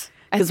 Yes.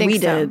 Because we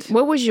did.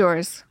 What was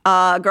yours?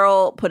 A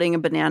girl putting a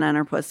banana in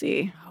her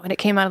pussy. Oh, and it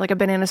came out like a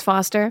Bananas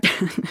Foster?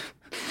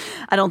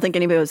 I don't think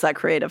anybody was that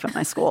creative at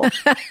my school.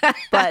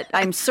 But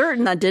I'm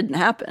certain that didn't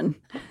happen.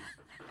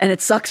 And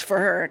it sucks for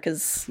her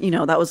because,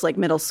 that was like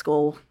middle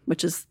school,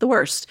 which is the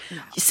worst.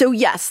 No. So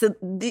yes,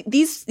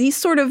 these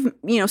sort of,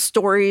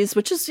 stories,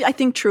 which is, I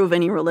think, true of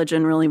any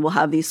religion, really will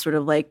have these sort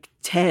of like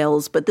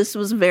tales. But this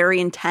was very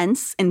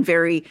intense and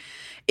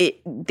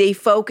they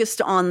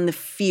focused on the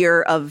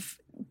fear of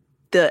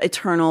the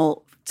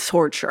eternal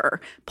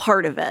torture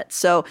part of it.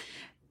 So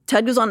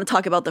Ted goes on to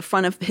talk about the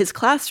front of his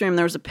classroom.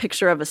 There was a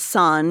picture of a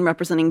sun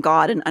representing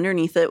God, and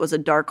underneath it was a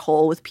dark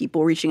hole with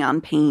people reaching out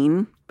in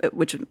pain,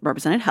 which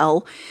represented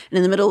hell. And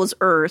in the middle was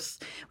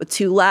earth with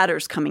two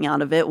ladders coming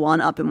out of it,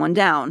 one up and one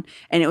down.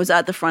 And it was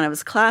at the front of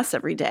his class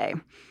every day.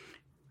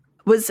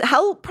 Was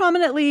hell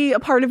prominently a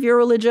part of your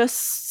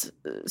religious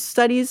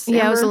studies? Yeah,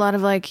 Amber? it was a lot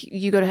of like,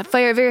 you go to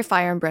very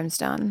fire and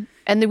brimstone.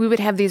 And then we would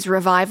have these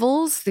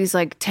revivals, these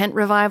like tent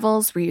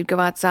revivals where you'd go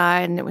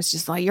outside and it was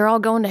just like, you're all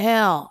going to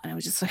hell. And I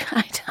was just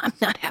like, I'm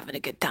not having a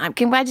good time.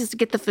 Can I just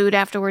get the food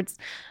afterwards?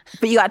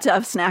 But you got to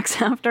have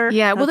snacks after?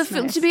 Yeah, well,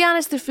 Nice. to be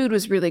honest, the food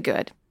was really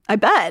good. I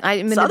bet.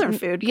 Southern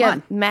food. Yeah,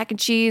 Come on. mac and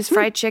cheese,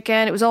 fried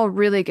chicken. It was all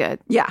really good.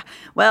 Yeah.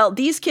 Well,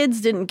 these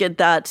kids didn't get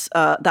that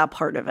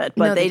part of it,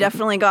 but No, they they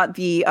definitely got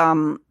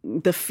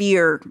the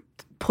fear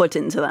put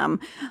into them.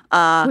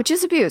 Which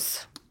is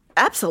abuse.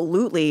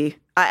 Absolutely.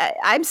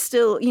 I'm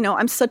still,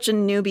 I'm such a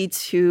newbie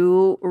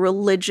to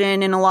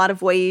religion in a lot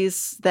of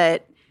ways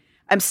that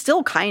I'm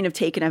still kind of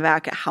taken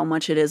aback at how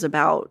much it is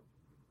about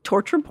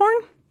torture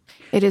porn.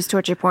 It is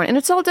torture porn. And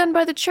it's all done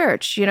by the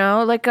church,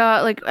 Like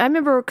I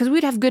remember, because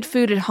we'd have good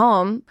food at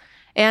home,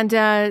 and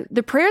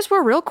the prayers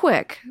were real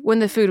quick when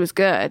the food was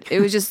good. It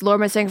was just,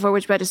 Lord, my sanctifier,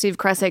 which by deceive,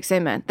 Christ's sakes,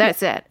 amen.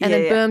 That's it. And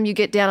then boom, you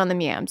get down on the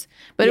yams.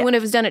 But when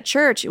it was done at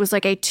church, it was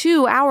like a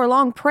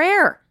 2-hour-long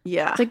prayer.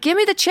 Yeah. It's like, give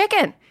me the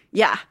chicken.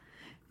 Yeah.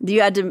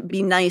 You had to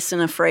be nice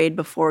and afraid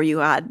before you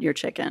had your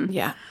chicken.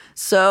 Yeah.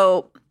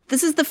 So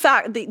this is the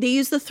fact. They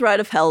use the threat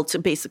of hell to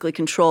basically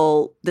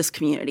control this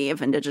community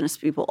of Indigenous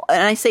people.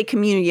 And I say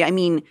community, I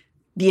mean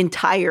the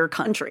entire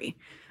country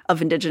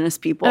of Indigenous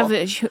people. Of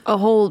a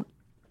whole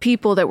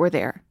people that were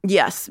there.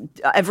 Yes,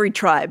 every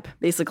tribe,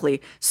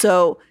 basically.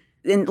 So,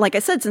 and like I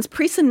said, since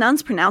priests and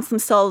nuns pronounced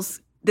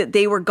themselves that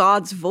they were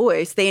God's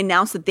voice, they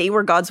announced that they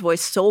were God's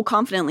voice so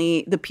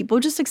confidently, the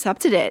people just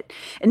accepted it.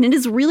 And it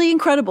is really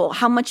incredible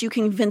how much you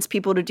can convince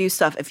people to do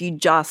stuff if you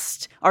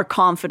just are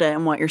confident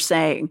in what you're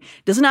saying.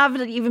 It doesn't have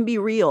to even be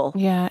real.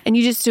 Yeah, and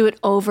you just do it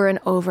over and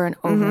over and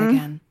over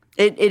again.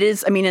 It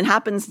is, I mean, it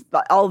happens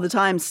all the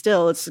time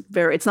still.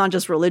 It's not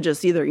just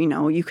religious either,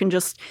 You can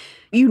just,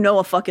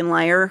 a fucking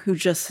liar who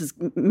just has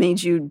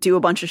made you do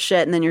a bunch of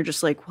shit and then you're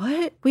just like,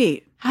 what?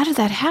 Wait. How did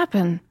that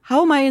happen?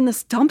 How am I in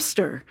this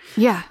dumpster?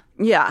 Yeah.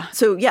 Yeah.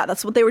 So,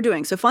 that's what they were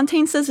doing. So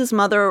Fontaine says his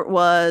mother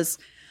was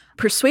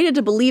persuaded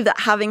to believe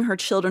that having her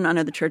children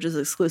under the church's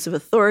exclusive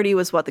authority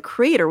was what the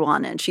Creator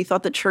wanted. She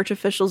thought that church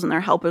officials and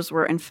their helpers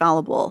were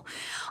infallible.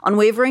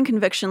 Unwavering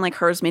conviction like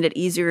hers made it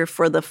easier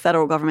for the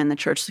federal government and the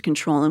church to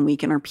control and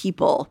weaken her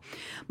people.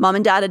 Mom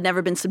and Dad had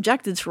never been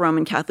subjected to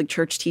Roman Catholic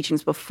Church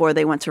teachings before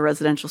they went to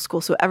residential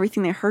school, so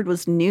everything they heard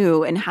was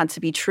new and had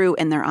to be true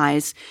in their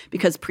eyes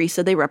because priests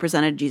said they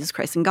represented Jesus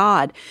Christ and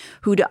God,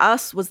 who to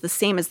us was the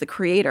same as the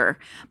Creator.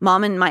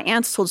 Mom and my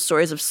aunts told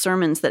stories of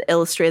sermons that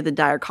illustrated the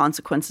dire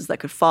consequences that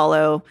could follow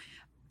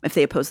if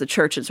they opposed the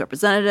church as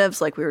representatives,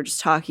 like we were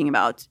just talking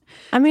about.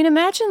 I mean,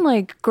 imagine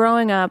like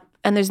growing up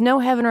and there's no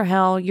heaven or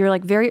hell. You're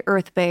like very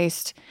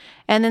earth-based.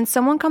 And then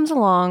someone comes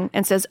along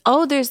and says,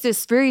 oh, there's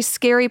this very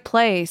scary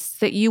place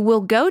that you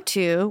will go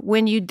to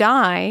when you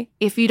die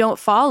if you don't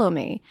follow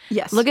me.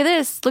 Yes. Look at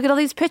this. Look at all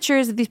these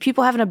pictures of these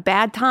people having a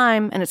bad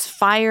time and it's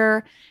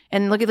fire.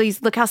 And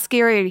look how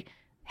scary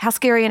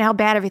and how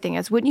bad everything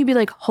is. Wouldn't you be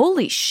like,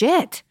 holy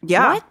shit?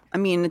 Yeah. What? I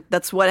mean,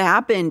 that's what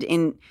happened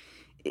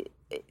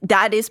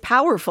that is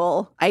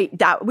powerful.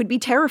 That would be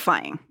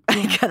terrifying.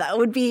 That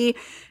would be,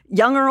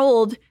 young or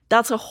old,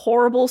 that's a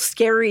horrible,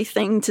 scary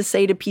thing to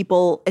say to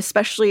people,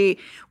 especially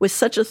with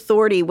such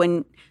authority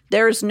when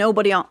there's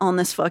nobody on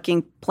this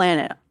fucking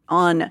planet,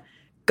 on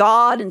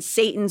God and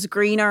Satan's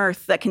green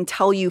earth, that can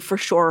tell you for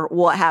sure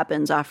what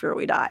happens after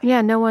we die.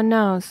 Yeah, no one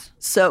knows.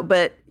 So,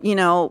 but,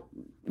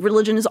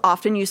 religion is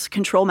often used to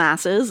control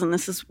masses, and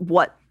this is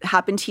what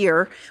happened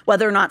here,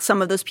 whether or not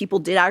some of those people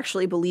did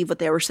actually believe what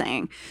they were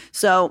saying.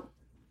 So,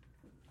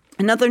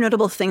 another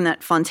notable thing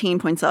that Fontaine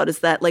points out is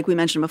that, like we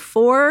mentioned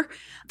before,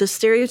 the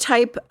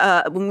stereotype,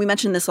 when we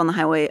mentioned this on the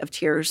Highway of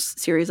Tears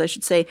series, I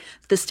should say,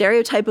 the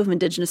stereotype of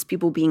Indigenous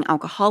people being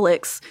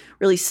alcoholics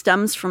really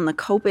stems from the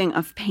coping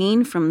of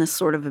pain from this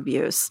sort of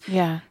abuse.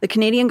 Yeah. The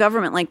Canadian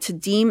government liked to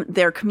deem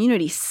their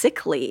community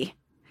sickly.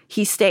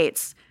 He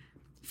states,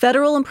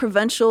 federal and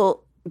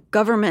provincial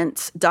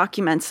government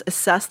documents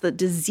assess the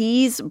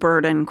disease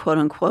burden, quote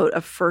unquote,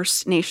 of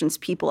First Nations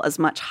people as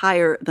much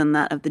higher than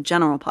that of the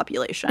general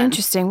population.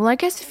 Interesting. Well, I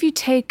guess if you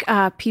take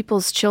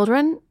people's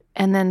children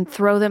and then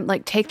throw them,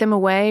 like take them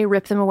away,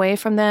 rip them away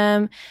from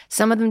them,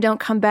 some of them don't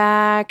come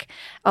back.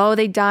 Oh,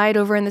 they died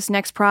over in this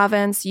next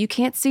province. You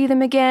can't see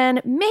them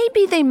again.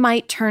 Maybe they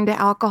might turn to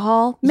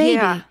alcohol. Maybe.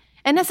 Yeah.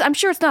 And I'm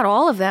sure it's not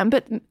all of them,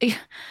 but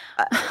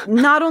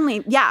not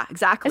only, yeah,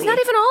 exactly. It's not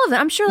even all of them.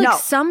 I'm sure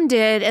some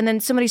did, and then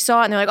somebody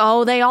saw it and they're like,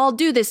 oh, they all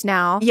do this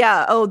now.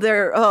 Yeah.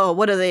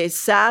 What are they,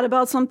 sad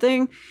about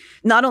something?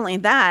 Not only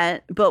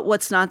that, but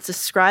what's not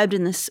described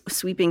in this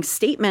sweeping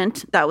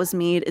statement that was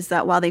made is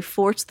that while they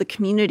forced the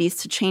communities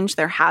to change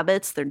their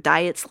habits, their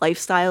diets,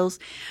 lifestyles,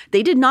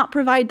 they did not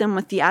provide them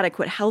with the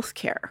adequate health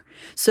care.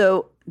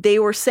 So they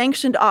were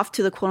sanctioned off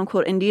to the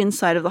quote-unquote Indian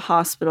side of the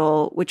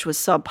hospital, which was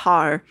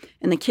subpar,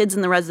 and the kids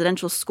in the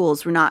residential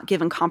schools were not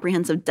given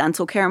comprehensive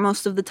dental care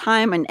most of the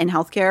time and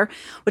health care,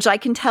 which I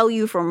can tell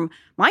you from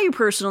my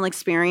personal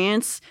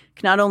experience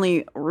can not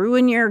only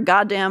ruin your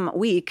goddamn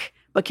week,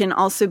 but can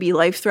also be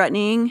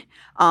life-threatening.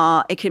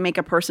 It can make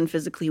a person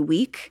physically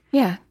weak.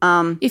 Yeah.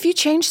 If you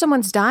change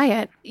someone's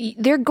diet,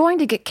 they're going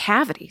to get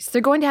cavities.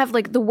 They're going to have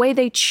like the way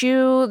they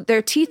chew,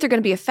 their teeth are going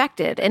to be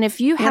affected. And if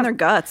you have their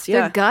guts,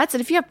 yeah. Their guts,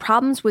 and if you have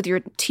problems with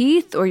your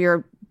teeth or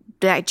your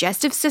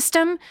digestive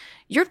system,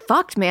 you're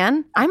fucked,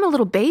 man. I'm a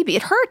little baby.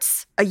 It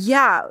hurts.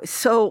 Yeah.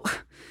 So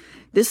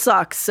this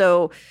sucks.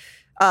 So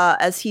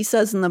as he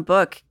says in the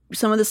book,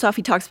 some of the stuff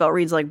he talks about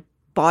reads like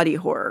body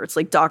horror. It's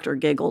like Dr.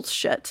 Giggles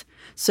shit.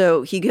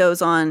 So he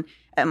goes on,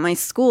 at my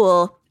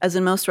school, as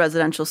in most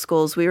residential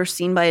schools, we were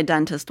seen by a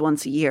dentist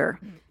once a year.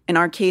 In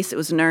our case, it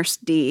was Nurse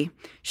D.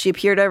 She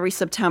appeared every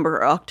September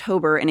or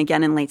October and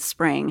again in late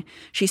spring.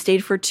 She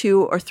stayed for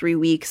 2 or 3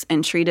 weeks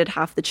and treated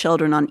half the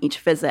children on each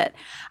visit.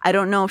 I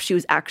don't know if she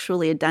was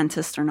actually a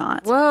dentist or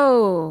not.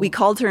 Whoa. We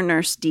called her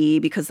Nurse D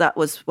because that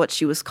was what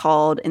she was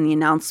called in the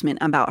announcement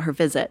about her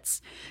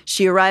visits.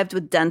 She arrived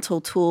with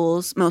dental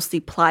tools, mostly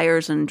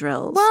pliers and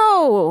drills.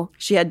 Whoa.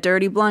 She had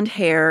dirty blonde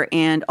hair,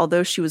 and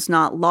although she was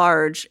not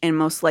large and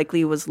most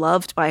likely was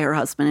loved by her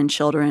husband and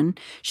children,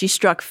 she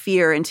struck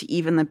fear into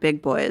even the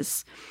big boys.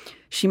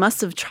 She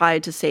must have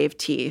tried to save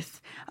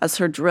teeth, as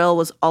her drill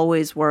was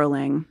always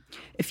whirling.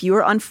 If you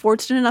were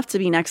unfortunate enough to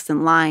be next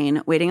in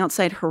line, waiting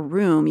outside her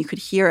room, you could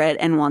hear it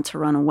and want to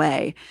run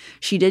away.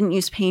 She didn't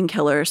use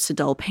painkillers to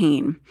dull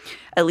pain.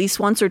 At least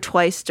once or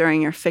twice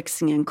during your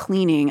fixing and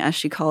cleaning, as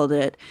she called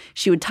it,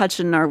 she would touch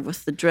a nerve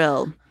with the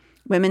drill.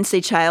 Women say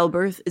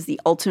childbirth is the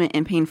ultimate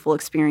in painful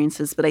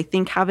experiences, but I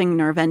think having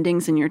nerve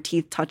endings in your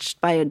teeth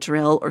touched by a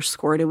drill or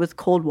squirted with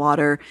cold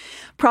water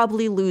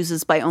probably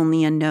loses by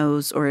only a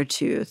nose or a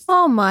tooth.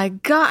 Oh my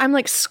God, I'm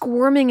like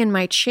squirming in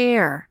my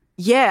chair.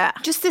 Yeah.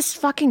 Just this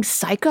fucking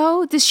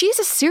psycho. She's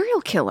a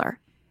serial killer.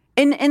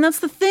 And that's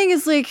the thing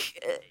is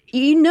like,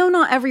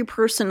 not every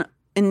person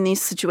in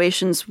these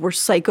situations were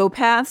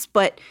psychopaths,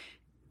 but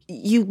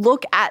you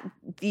look at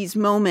these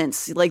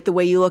moments like the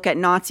way you look at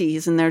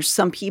Nazis, and there's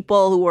some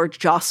people who are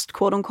just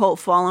quote unquote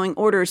following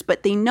orders,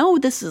 but they know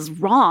this is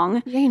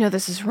wrong. Yeah, you know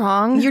this is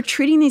wrong. You're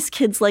treating these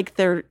kids like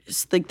they're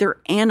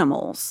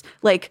animals.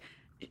 Like,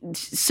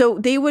 so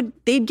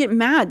they'd get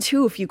mad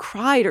too if you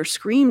cried or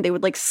screamed. They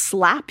would like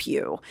slap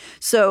you.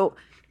 So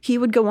he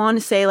would go on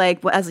to say,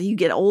 like, well, as you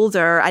get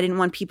older, I didn't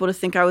want people to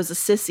think I was a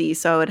sissy,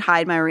 so I would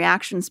hide my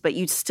reactions. But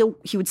he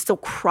would still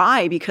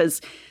cry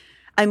because,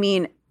 I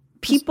mean,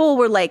 people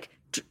were like,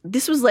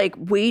 this was like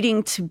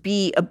waiting to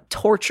be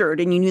tortured,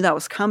 and you knew that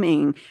was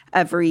coming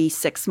every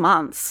 6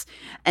 months.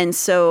 And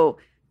so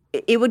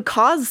it would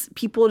cause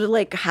people to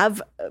like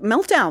have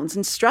meltdowns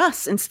and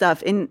stress and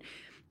stuff. And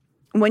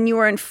when you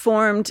were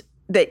informed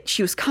that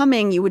she was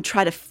coming, you would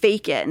try to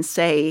fake it and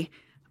say,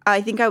 I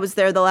think I was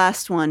there the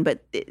last one,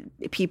 but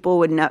people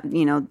would not,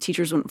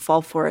 teachers wouldn't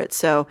fall for it.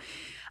 So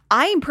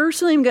I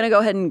personally am going to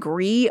go ahead and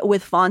agree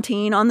with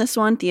Fontaine on this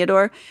one,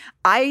 Theodore.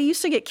 I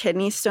used to get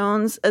kidney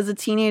stones as a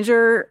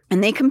teenager,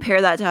 and they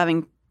compare that to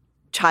having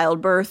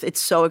childbirth. It's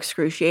so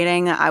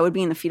excruciating. I would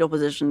be in the fetal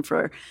position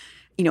for,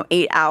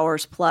 8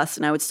 hours plus,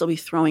 and I would still be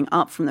throwing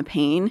up from the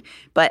pain.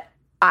 But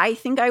I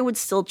think I would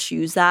still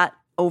choose that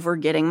over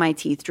getting my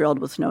teeth drilled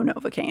with no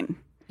Novocaine.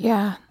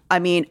 Yeah. I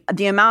mean,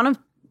 the amount of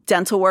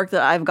dental work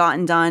that I've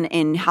gotten done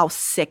and how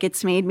sick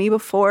it's made me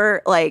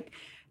before, like,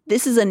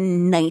 this is a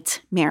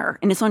nightmare,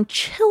 and it's on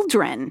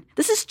children.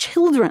 This is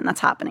children that's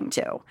happening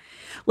to.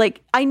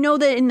 Like, I know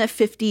that in the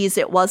 50s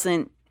it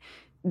wasn't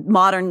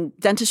modern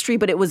dentistry,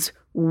 but it was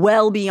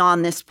well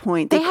beyond this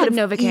point. They had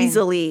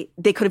Novocaine.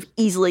 They could have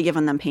easily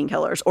given them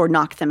painkillers or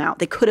knocked them out.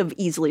 They could have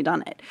easily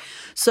done it.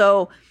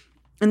 So,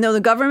 and though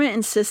the government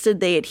insisted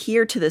they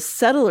adhere to the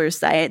settler's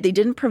diet, they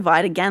didn't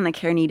provide, again, the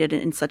care needed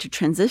in such a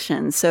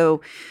transition.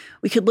 So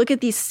we could look at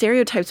these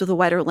stereotypes with a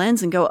wider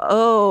lens and go,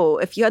 oh,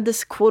 if you had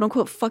this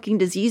quote-unquote fucking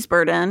disease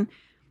burden,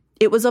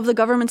 it was of the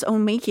government's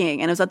own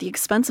making, and it was at the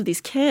expense of these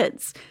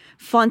kids.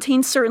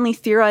 Fontaine certainly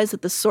theorized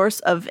that the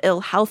source of ill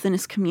health in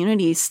his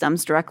community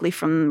stems directly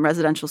from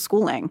residential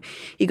schooling.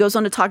 He goes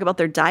on to talk about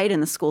their diet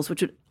in the schools,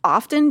 which would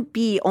often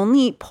be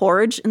only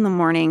porridge in the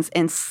mornings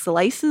and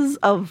slices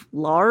of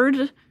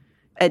lard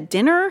at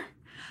dinner.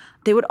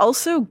 They would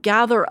also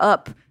gather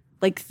up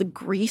like the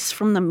grease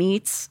from the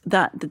meats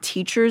that the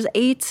teachers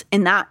ate.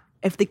 And that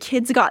if the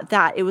kids got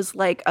that, it was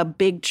like a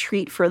big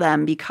treat for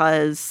them,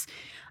 because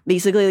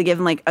basically they give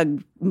them like a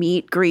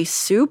meat grease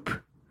soup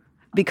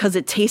because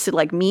it tasted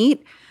like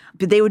meat.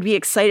 But they would be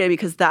excited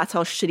because that's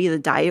how shitty the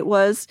diet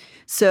was.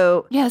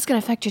 So yeah, it's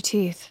going to affect your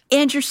teeth.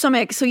 And your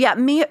stomach. So yeah,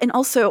 and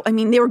also, I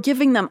mean, they were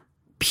giving them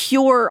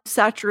pure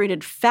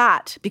saturated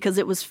fat because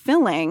it was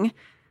filling,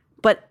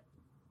 but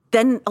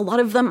then a lot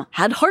of them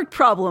had heart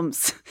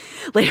problems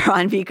later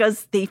on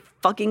because they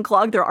fucking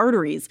clogged their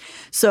arteries.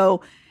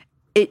 So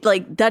it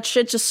like that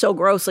shit's just so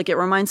gross. Like it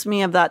reminds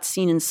me of that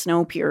scene in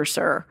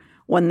Snowpiercer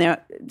when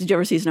did you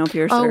ever see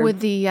Snowpiercer? Oh,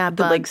 with the bugs.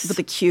 Like with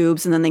the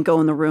cubes, and then they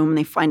go in the room and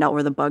they find out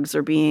where the bugs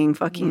are being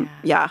fucking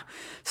yeah.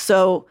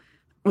 So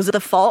was it the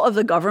fault of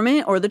the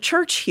government or the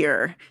church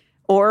here?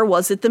 Or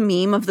was it the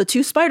meme of the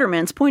two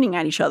Spider-Mans pointing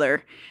at each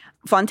other?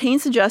 Fontaine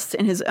suggests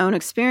in his own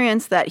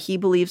experience that he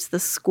believes the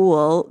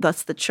school,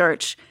 thus the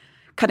church,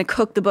 kind of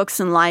cooked the books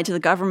and lied to the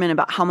government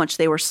about how much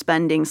they were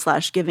spending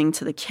 / giving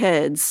to the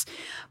kids.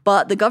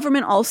 But the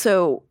government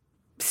also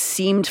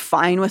seemed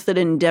fine with it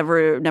and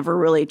never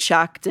really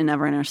checked and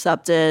never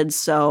intercepted.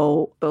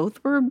 So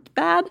both were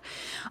bad.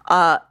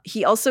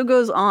 He also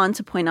goes on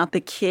to point out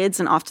the kids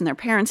and often their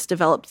parents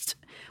developed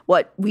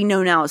what we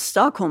know now as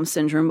Stockholm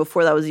Syndrome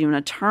before that was even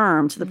a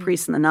term to the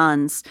priests and the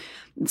nuns.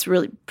 It's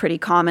really pretty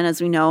common, as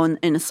we know,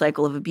 in a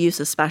cycle of abuse,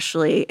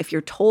 especially if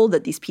you're told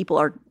that these people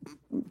are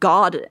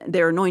God,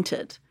 they're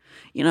anointed,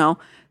 you know?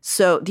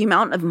 So the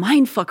amount of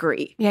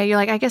mindfuckery. Yeah, you're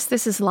like, I guess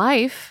this is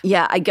life.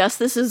 Yeah, I guess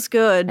this is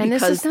good And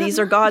because these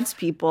are God's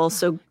people,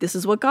 so this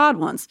is what God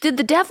wants. Did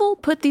the devil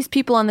put these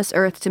people on this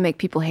earth to make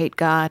people hate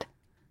God?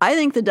 I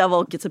think the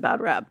devil gets a bad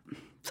rap,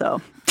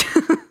 so...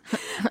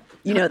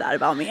 You know that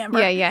about me,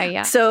 Amber.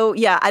 Yeah. So,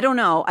 yeah, I don't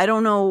know.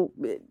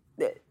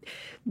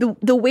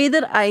 The way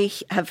that I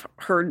have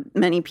heard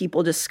many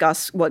people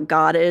discuss what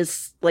God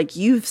is, like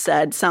you've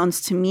said, sounds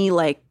to me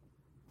like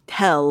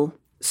hell.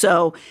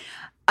 So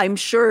I'm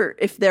sure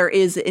if there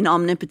is an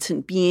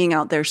omnipotent being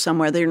out there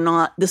somewhere,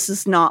 this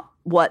is not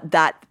what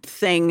that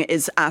thing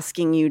is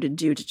asking you to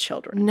do to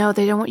children. No,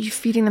 they don't want you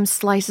feeding them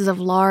slices of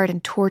lard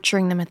and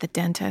torturing them at the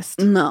dentist.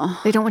 No.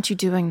 They don't want you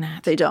doing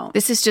that. They don't.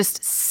 This is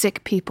just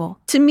sick people.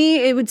 To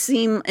me, it would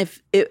seem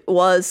if it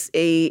was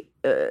a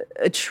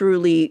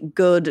truly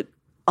good,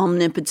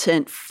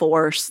 omnipotent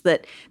force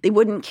that they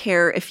wouldn't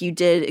care if you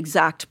did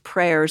exact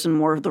prayers and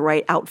wore the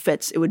right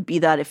outfits. It would be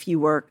that if you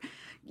were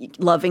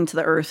loving to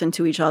the earth and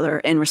to each other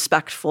and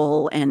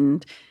respectful,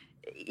 and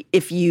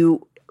if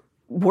you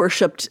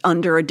worshipped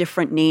under a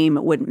different name,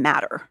 it wouldn't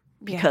matter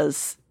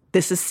because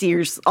this is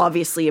serious,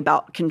 obviously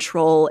about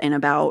control and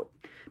about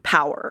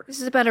power.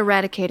 This is about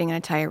eradicating an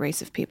entire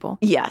race of people.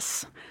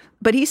 Yes.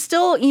 But he's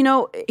still,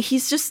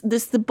 he's just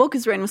the book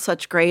is written with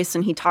such grace,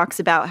 and he talks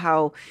about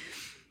how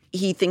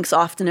he thinks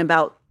often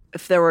about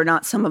if there were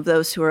not some of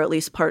those who are at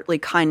least partly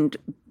kind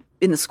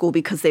in the school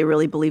because they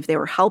really believe they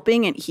were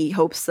helping, and he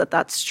hopes that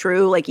that's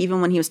true. Like even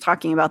when he was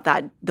talking about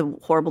the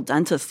horrible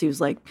dentist, he was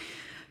like,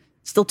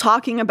 still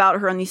talking about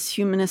her in these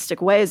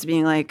humanistic ways,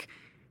 being like,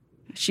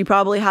 she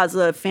probably has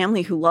a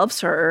family who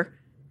loves her,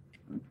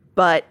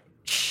 but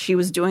she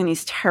was doing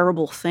these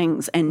terrible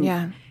things,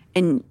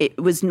 and it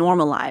was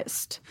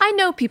normalized. I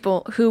know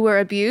people who were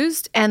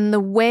abused, and the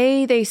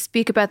way they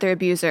speak about their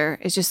abuser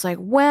is just like,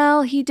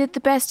 well, he did the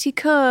best he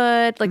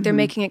could. Like they're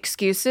making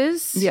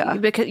excuses. Yeah.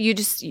 Because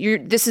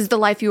this is the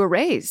life you were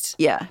raised.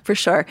 Yeah, for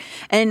sure.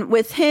 And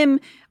with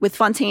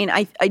Fontaine,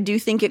 I do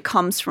think it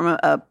comes from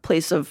a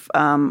place of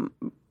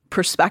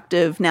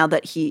perspective now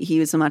that he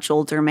was a much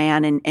older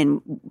man,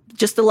 and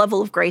just a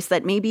level of grace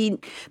that maybe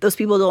those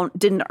people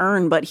didn't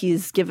earn, but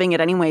he's giving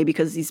it anyway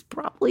because he's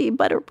probably a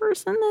better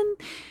person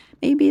than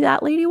maybe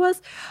that lady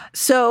was.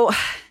 So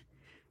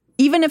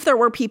even if there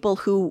were people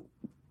who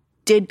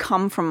did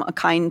come from a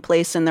kind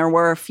place, and there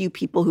were a few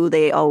people who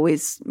they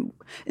always,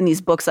 in these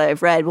books that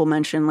I've read, will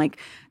mention, like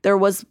there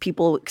was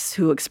people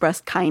who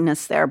expressed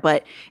kindness there,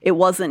 but it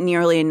wasn't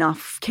nearly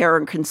enough care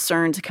and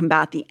concern to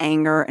combat the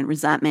anger and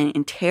resentment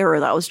and terror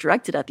that was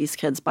directed at these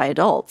kids by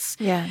adults.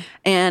 Yeah.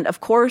 And of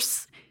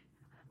course,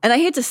 and I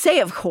hate to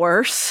say of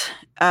course,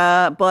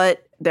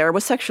 but there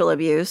was sexual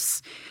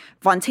abuse.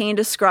 Fontaine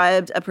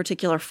described a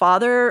particular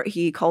father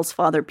he calls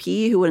Father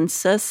P, who would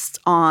insist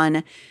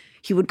on,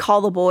 he would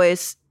call the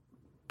boys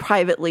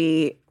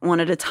privately one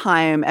at a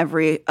time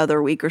every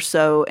other week or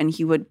so, and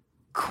he would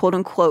quote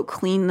unquote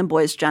clean the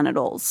boys'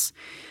 genitals,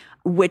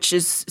 which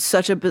is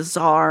such a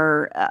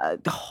bizarre,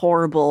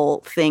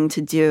 horrible thing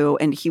to do.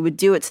 And he would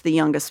do it to the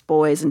youngest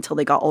boys until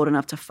they got old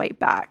enough to fight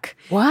back.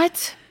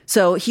 What?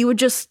 So he would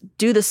just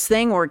do this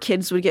thing where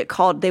kids would get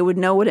called, they would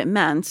know what it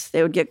meant.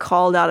 They would get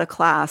called out of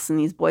class, and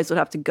these boys would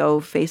have to go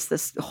face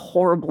this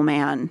horrible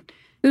man.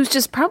 Who's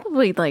just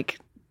probably like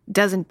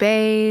doesn't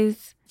bathe.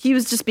 He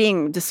was just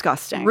being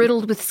disgusting.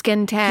 Riddled with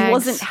skin tags. He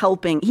wasn't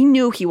helping. He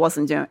knew he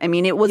wasn't doing. I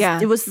mean, it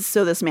was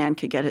so this man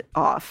could get it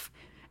off.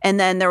 And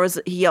then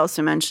he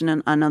also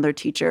mentioned another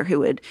teacher who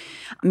would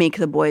make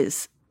the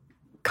boys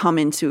come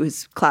into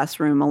his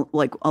classroom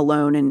like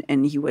alone,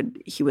 and he would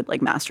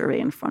like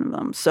masturbate in front of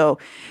them. So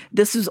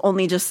this was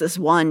only just this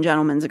one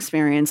gentleman's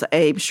experience.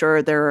 I'm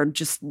sure there are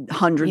just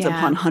hundreds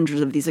upon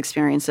hundreds of these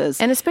experiences.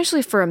 And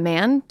especially for a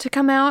man to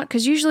come out,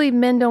 because usually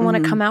men don't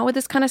want to come out with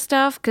this kind of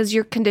stuff because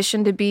you're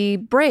conditioned to be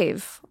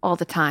brave all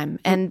the time.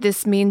 And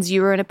this means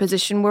you were in a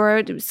position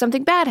where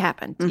something bad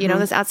happened,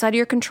 that's outside of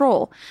your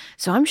control.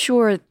 So I'm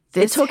sure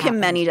it took him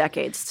many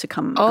decades to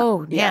come.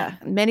 Oh, yeah.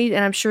 Many.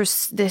 And I'm sure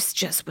this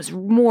just was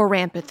more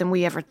rampant than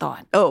we ever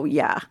thought. Oh,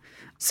 yeah.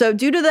 So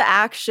due to the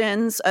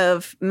actions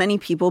of many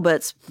people,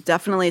 but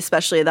definitely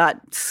especially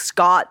that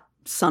Scott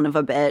son of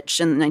a bitch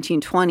in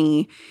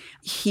 1920,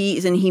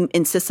 he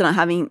insisted on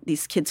having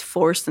these kids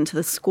forced into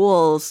the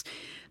schools.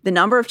 The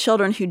number of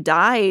children who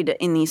died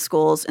in these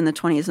schools in the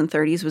 20s and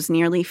 30s was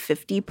nearly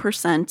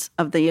 50%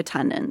 of the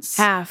attendance.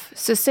 Half.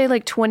 So say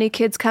like 20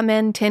 kids come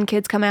in, 10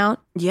 kids come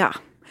out? Yeah.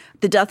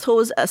 The death toll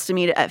was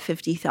estimated at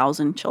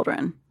 50,000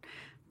 children.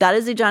 That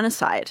is a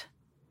genocide.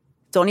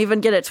 Don't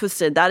even get it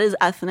twisted. That is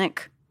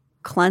ethnic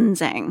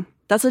cleansing.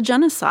 That's a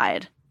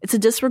genocide. It's a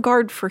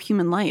disregard for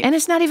human life. And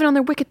it's not even on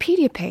their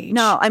Wikipedia page.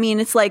 No, I mean,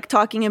 it's like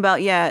talking about,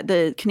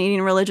 the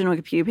Canadian Religion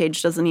Wikipedia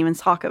page doesn't even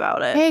talk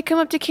about it. Hey, come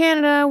up to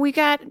Canada. We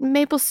got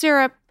maple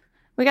syrup.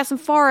 We got some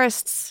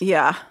forests.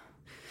 Yeah.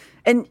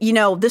 And,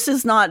 this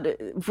is not,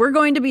 we're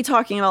going to be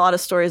talking about a lot of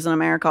stories in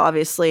America,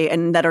 obviously,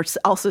 and that are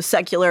also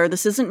secular.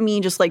 This isn't me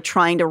just like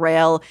trying to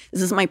rail.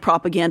 This isn't my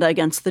propaganda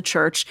against the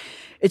church.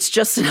 It's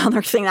just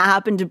another thing that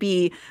happened to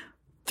be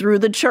through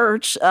the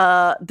church,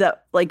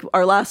 that like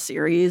our last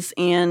series.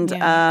 And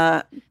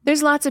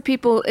there's lots of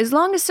people, as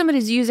long as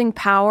somebody's using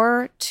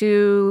power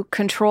to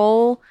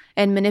control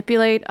and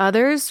manipulate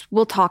others,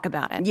 we'll talk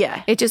about it.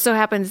 Yeah. It just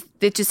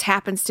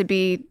happens to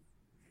be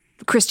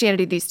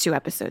Christianity, these two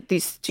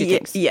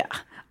things. Yeah.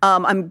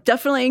 I'm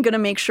definitely going to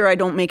make sure I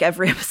don't make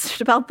every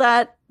episode about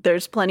that.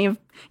 There's plenty of,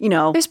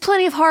 There's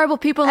plenty of horrible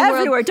people in the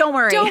everywhere. world. Don't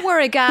worry. Don't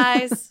worry,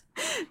 guys.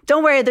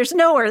 Don't worry. There's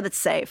nowhere that's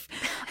safe.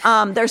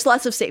 There's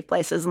lots of safe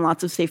places and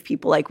lots of safe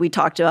people like we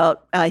talked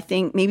about. I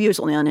think maybe it was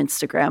only on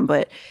Instagram,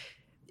 but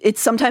it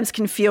sometimes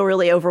can feel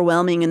really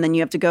overwhelming. And then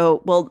you have to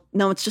go, well,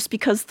 no, it's just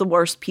because the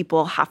worst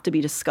people have to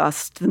be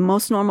discussed. The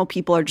most normal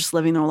people are just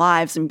living their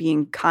lives and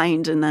being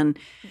kind. And then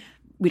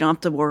we don't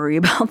have to worry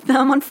about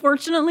them,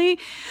 unfortunately.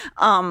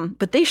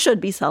 But they should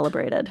be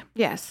celebrated.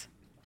 Yes.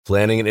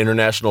 Planning an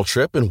international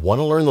trip and want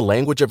to learn the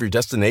language of your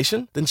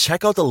destination? Then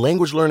check out the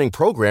language learning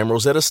program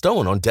Rosetta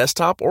Stone on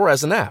desktop or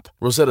as an app.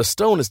 Rosetta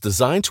Stone is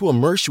designed to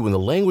immerse you in the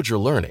language you're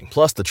learning.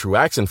 Plus, the True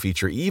Accent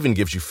feature even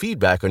gives you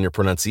feedback on your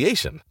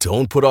pronunciation.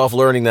 Don't put off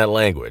learning that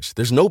language.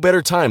 There's no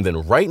better time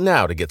than right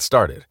now to get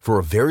started. For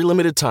a very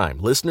limited time,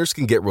 listeners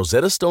can get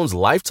Rosetta Stone's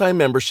lifetime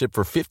membership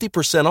for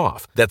 50%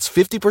 off. That's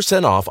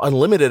 50% off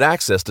unlimited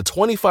access to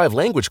 25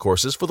 language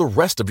courses for the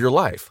rest of your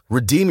life.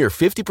 Redeem your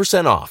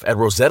 50% off at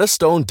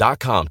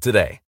rosettastone.com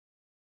today.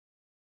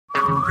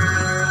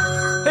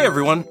 Hey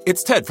everyone,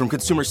 it's Ted from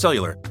Consumer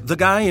Cellular, the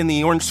guy in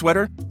the orange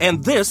sweater,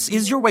 and this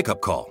is your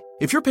wake-up call.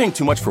 If you're paying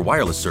too much for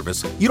wireless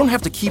service, you don't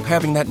have to keep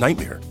having that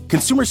nightmare.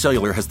 Consumer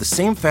Cellular has the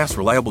same fast,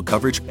 reliable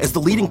coverage as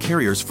the leading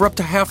carriers for up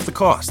to half the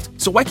cost.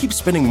 So why keep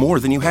spending more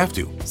than you have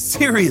to?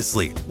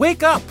 Seriously,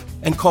 wake up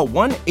and call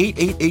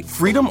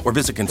 1-888-FREEDOM or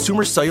visit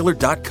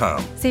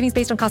consumercellular.com. Savings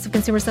based on cost of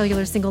Consumer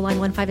Cellular single line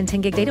 1, 5, and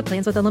 10 gig data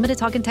plans with unlimited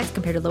talk and text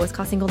compared to lowest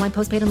cost single line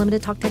postpaid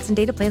unlimited talk, text, and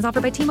data plans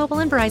offered by T-Mobile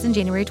and Verizon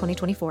January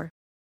 2024.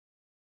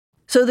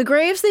 So the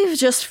graves they've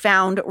just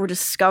found were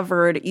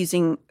discovered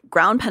using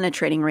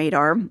ground-penetrating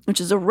radar, which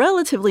is a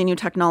relatively new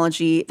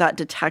technology that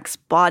detects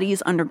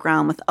bodies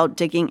underground without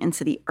digging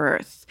into the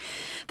earth.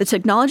 The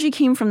technology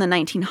came from the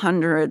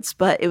 1900s,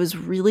 but it was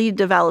really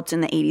developed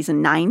in the 80s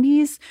and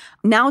 90s.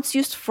 Now it's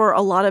used for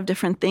a lot of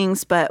different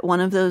things, but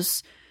one of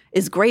those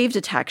is grave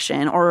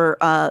detection or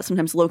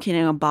sometimes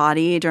locating a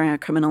body during a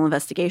criminal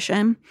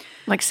investigation.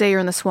 Like say you're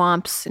in the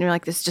swamps and you're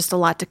like, there's just a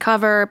lot to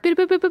cover. Boop,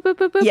 boop, boop, boop,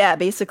 boop, boop. Yeah,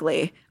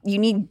 basically. You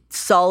need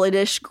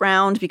solid-ish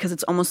ground because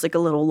it's almost like a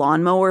little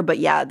lawnmower. But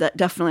yeah, that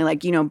definitely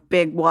like,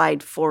 big,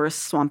 wide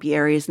forest, swampy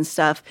areas and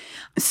stuff.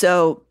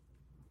 So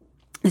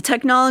the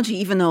technology,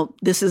 even though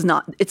this is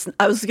not,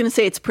 I was going to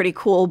say it's pretty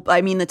cool.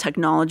 I mean, the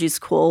technology is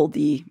cool.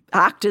 The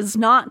act is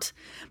not.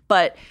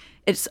 But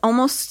it's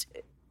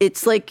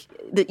like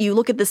that you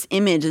look at this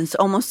image and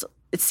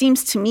it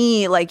seems to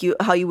me like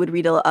how you would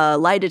read a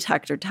lie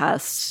detector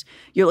test.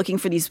 You're looking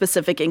for these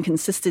specific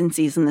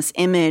inconsistencies in this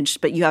image,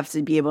 but you have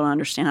to be able to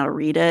understand how to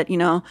read it,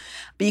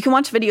 But you can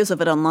watch videos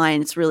of it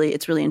online. It's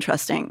really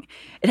interesting.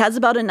 It has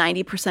about a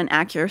 90%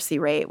 accuracy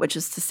rate, which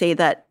is to say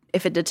that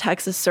if it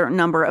detects a certain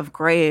number of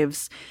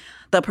graves,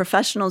 the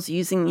professionals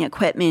using the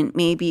equipment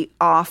may be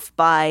off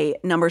by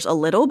numbers a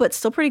little, but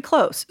still pretty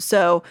close.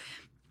 So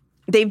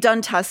they've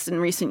done tests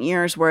in recent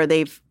years where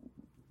they've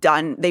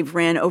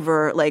ran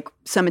over like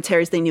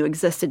cemeteries they knew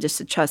existed just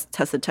to test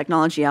the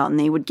technology out, and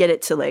they would get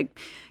it to it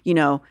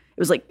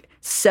was like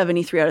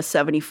 73 out of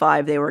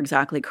 75. They were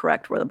exactly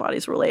correct where the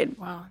bodies were laid.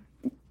 Wow.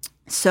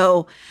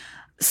 So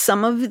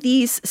some of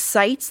these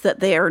sites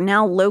that they are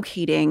now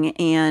locating,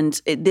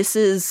 and this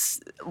is,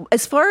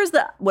 as far as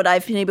what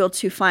I've been able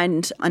to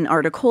find on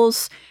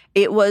articles,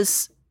 it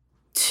was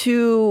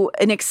to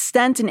an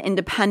extent an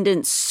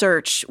independent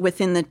search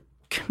within the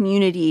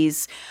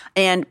communities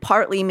and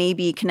partly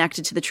maybe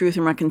connected to the Truth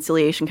and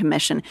Reconciliation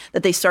Commission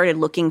that they started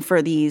looking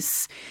for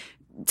these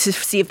to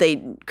see if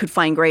they could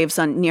find graves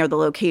near the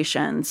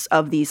locations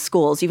of these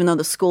schools. Even though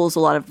the schools,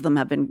 a lot of them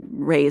have been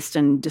razed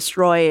and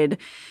destroyed,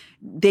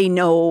 they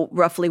know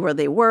roughly where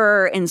they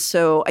were. And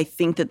so I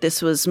think that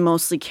this was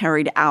mostly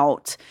carried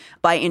out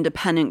by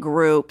independent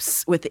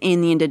groups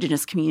within the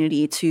Indigenous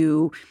community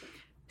to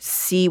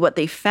see what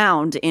they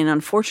found. And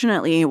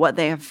unfortunately, what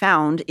they have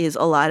found is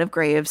a lot of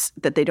graves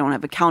that they don't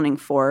have accounting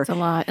for. It's a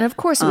lot. And of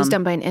course, it was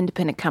done by an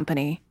independent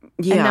company.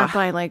 Yeah. And not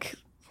by like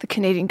the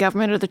Canadian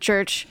government or the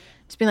church.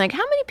 It's been like,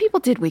 how many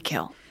people did we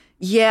kill?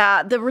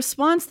 Yeah, the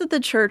response that the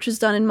church has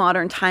done in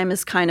modern time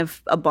is kind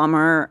of a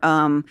bummer.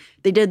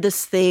 They did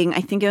this thing,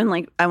 I think in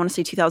I want to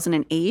say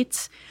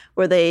 2008,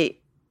 where they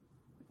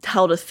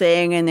held a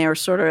thing and they were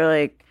sort of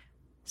like,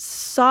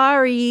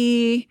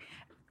 sorry.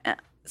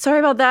 sorry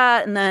about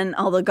that. And then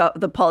all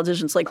the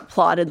politicians like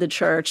applauded the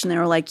church, and they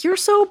were like, "You're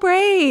so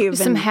brave."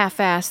 Some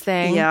half-ass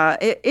thing. Yeah,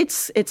 it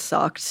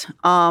sucked.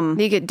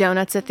 You get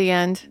donuts at the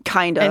end,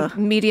 kind of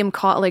medium,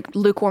 like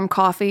lukewarm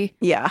coffee.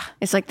 Yeah,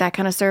 it's like that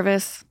kind of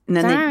service. And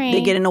then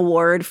they get an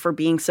award for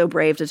being so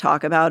brave to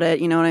talk about it.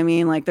 You know what I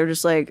mean? Like they're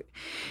just like,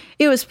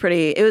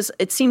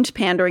 it seemed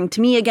pandering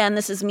to me. Again,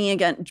 this is me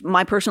again,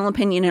 my personal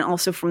opinion, and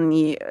also from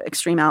the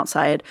extreme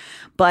outside,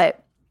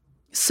 but.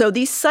 So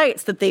these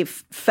sites that they've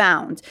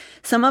found,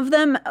 some of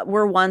them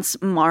were once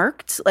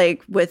marked,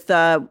 like with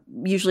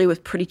usually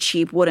with pretty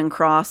cheap wooden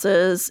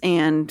crosses,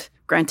 and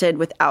granted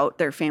without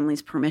their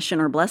family's permission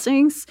or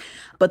blessings.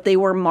 But they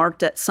were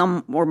marked at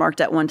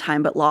one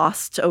time, but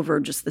lost over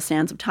just the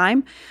sands of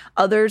time.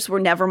 Others were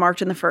never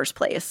marked in the first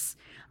place.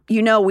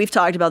 You know, we've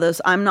talked about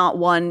this. I'm not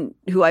one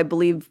who I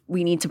believe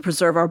we need to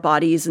preserve our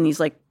bodies in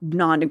these like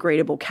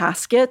non-degradable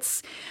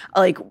caskets,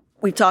 like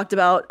we've talked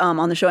about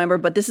on the show, Amber.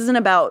 But this isn't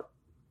about.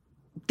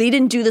 They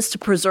didn't do this to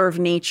preserve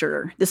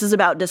nature. This is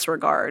about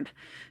disregard.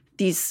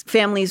 These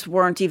families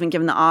weren't even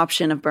given the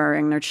option of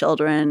burying their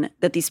children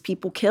that these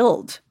people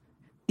killed.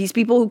 These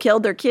people who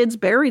killed their kids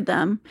buried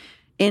them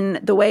in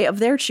the way of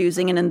their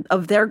choosing and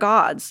of their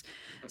gods.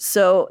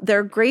 So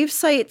their grave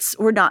sites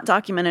were not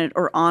documented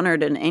or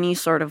honored in any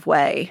sort of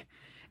way.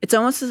 It's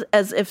almost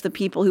as if the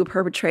people who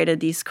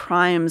perpetrated these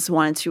crimes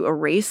wanted to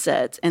erase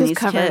it and these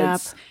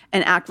kids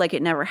and act like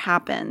it never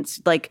happened,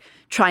 like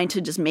trying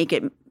to just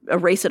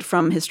erase it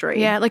from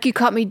history. Yeah, like you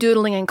caught me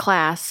doodling in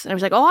class. And I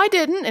was like, oh, I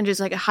didn't. And just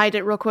like hide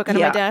it real quick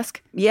under my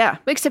desk. Yeah.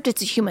 Except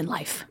it's a human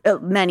life.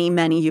 Many,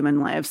 many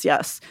human lives,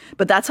 yes.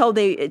 But that's how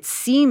it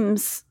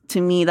seems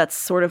to me, that's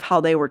sort of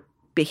how they were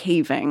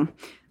behaving.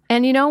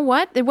 And you know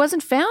what? It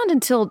wasn't found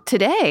until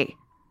today.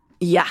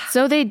 Yeah.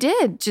 So they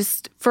did,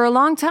 just for a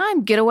long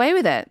time, get away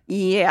with it.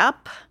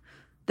 Yep.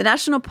 The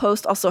National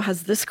Post also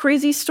has this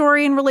crazy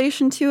story in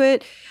relation to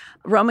it.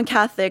 Roman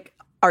Catholic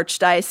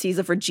Archdiocese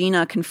of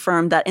Regina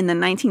confirmed that in the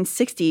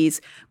 1960s,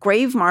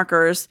 grave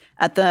markers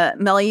at the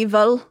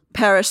Melville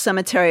Parish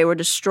Cemetery were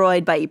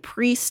destroyed by a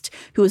priest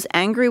who was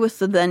angry with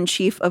the then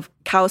chief of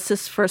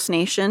Cowessess First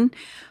Nation.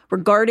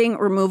 Regarding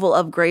removal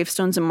of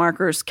gravestones and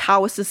markers,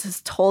 Cowessess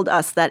has told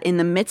us that in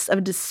the midst of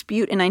a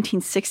dispute in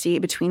 1960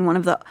 between one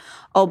of the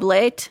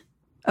oblate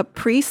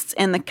priests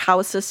and the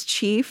Cowessess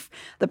chief,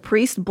 the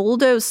priest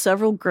bulldozed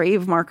several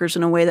grave markers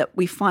in a way that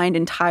we find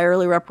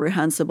entirely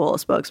reprehensible, a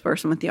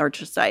spokesperson with the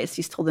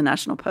Archdiocese told the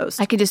National Post.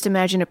 I could just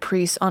imagine a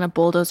priest on a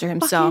bulldozer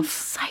himself.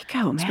 Fucking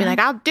psycho, man. Just be like,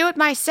 I'll do it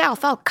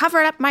myself. I'll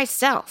cover it up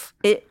myself.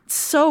 It's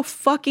so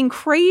fucking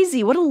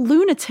crazy. What a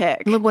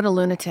lunatic. What a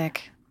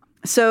lunatic.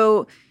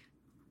 So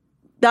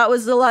that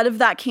was a lot of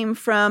that came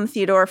from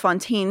Theodore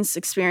Fontaine's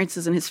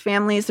experiences in his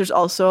families. There's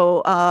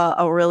also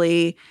a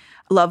really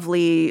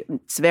lovely,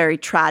 it's a very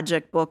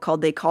tragic book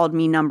called They Called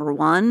Me Number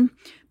One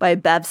by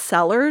Bev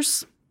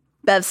Sellers.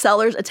 Bev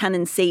Sellers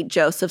attended St.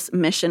 Joseph's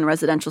Mission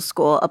Residential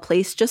School, a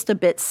place just a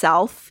bit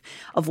south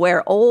of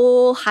where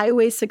old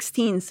Highway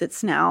 16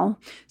 sits now.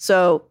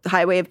 So the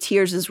Highway of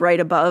Tears is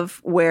right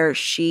above where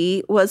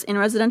she was in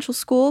residential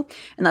school,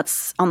 and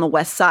that's on the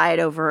west side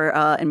over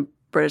in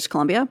British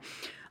Columbia.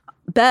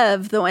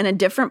 Bev, though in a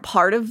different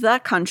part of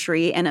that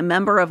country and a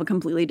member of a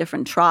completely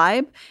different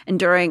tribe and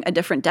during a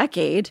different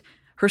decade,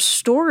 her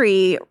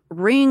story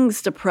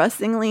rings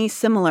depressingly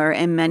similar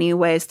in many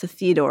ways to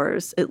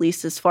Theodore's, at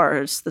least as far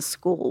as the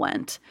school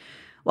went.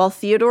 While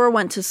Theodore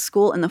went to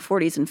school in the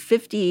 40s and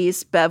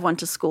 50s, Bev went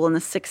to school in the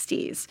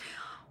 60s.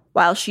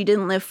 While she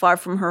didn't live far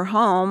from her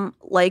home,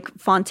 like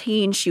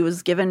Fontaine, she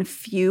was given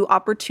few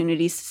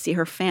opportunities to see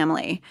her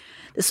family.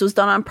 This was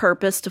done on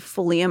purpose to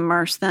fully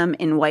immerse them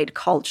in white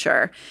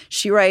culture.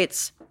 She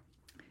writes,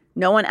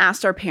 "No one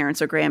asked our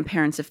parents or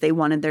grandparents if they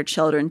wanted their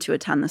children to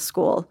attend the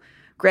school.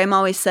 Graham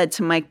always said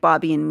to Mike,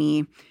 Bobby, and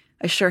me,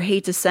 I sure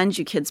hate to send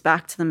you kids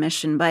back to the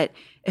mission, but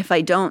if I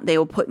don't, they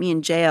will put me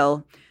in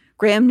jail.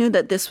 Graham knew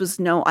that this was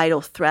no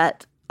idle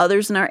threat.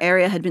 Others in our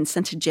area had been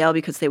sent to jail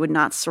because they would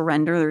not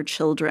surrender their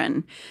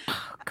children."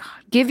 Oh, God.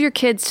 Give your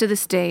kids to the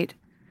state.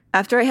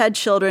 After I had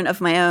children of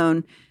my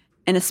own,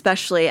 and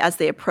especially as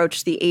they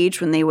approached the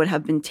age when they would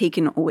have been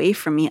taken away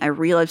from me, I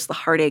realized the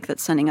heartache that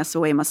sending us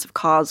away must have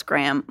caused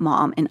Graham,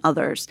 Mom, and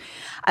others.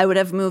 I would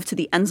have moved to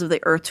the ends of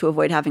the earth to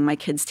avoid having my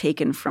kids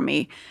taken from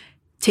me.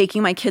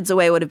 Taking my kids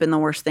away would have been the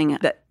worst thing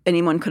that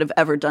anyone could have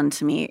ever done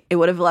to me. It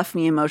would have left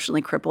me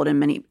emotionally crippled,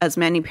 and as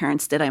many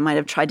parents did, I might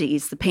have tried to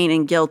ease the pain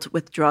and guilt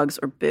with drugs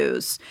or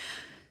booze.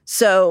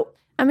 So,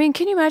 I mean,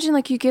 can you imagine,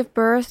 like, you give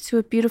birth to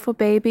a beautiful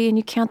baby and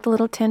you count the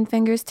little 10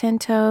 fingers, 10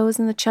 toes,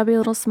 and the chubby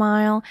little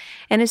smile,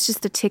 and it's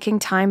just a ticking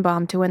time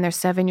bomb to when they're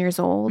 7 years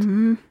old.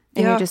 Mm-hmm.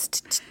 And you're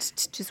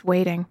just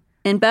waiting.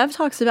 And Bev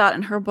talks about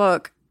in her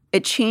book,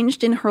 it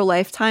changed in her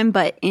lifetime,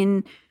 but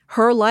in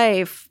her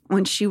life,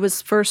 when she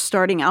was first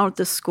starting out at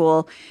the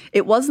school,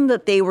 it wasn't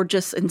that they were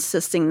just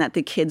insisting that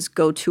the kids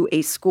go to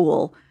a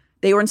school.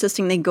 They were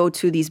insisting they go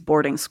to these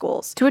boarding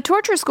schools. To a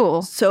torture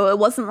school. So it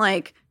wasn't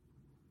like,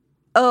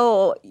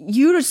 oh,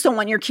 you just don't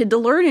want your kid to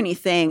learn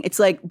anything. It's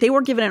like they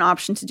were given an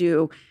option to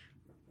do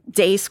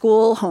day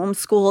school,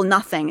 homeschool,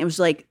 nothing. It was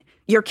like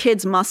Your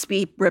kids must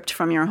be ripped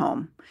from your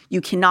home.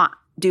 You cannot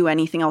do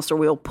anything else or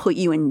we will put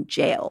you in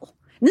jail.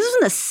 And this was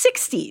in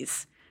the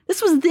 60s.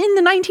 This was in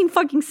the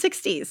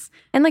 1960s.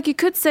 And like you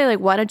could say, like,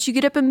 why don't you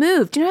get up and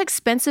move? Do you know how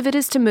expensive it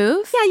is to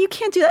move? Yeah, you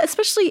can't do that.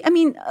 Especially, I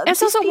mean,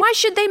 it's also why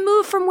should they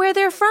move from where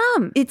they're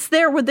from? It's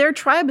there with their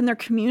tribe and their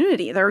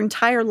community. Their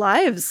entire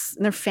lives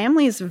and their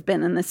families have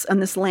been in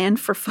this land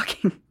for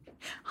fucking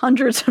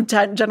hundreds of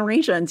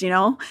generations. You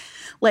know,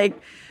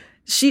 like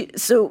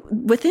so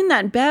within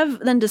that, Bev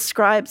then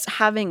describes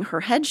having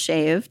her head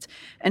shaved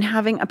and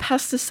having a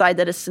pesticide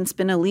that has since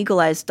been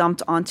illegalized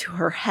dumped onto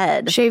her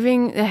head.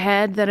 Shaving the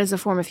head, that is a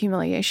form of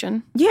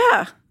humiliation.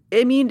 Yeah.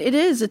 I mean, it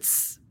is.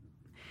 It's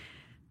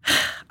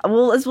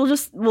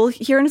we'll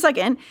hear in a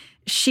second.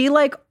 She,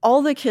 like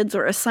all the kids,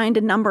 are assigned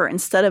a number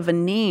instead of a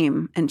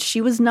name, and she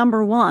was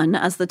number 1,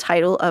 as the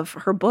title of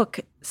her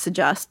book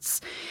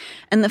suggests.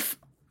 And the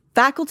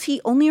faculty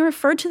only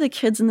referred to the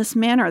kids in this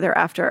manner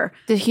thereafter.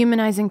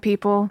 Dehumanizing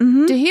people.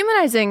 Mm-hmm.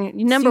 Dehumanizing,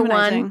 number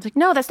 1. It's like,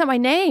 no, that's not my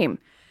name.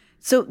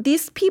 So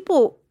these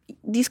people,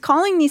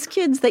 calling these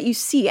kids that you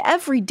see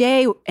every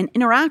day and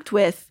interact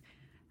with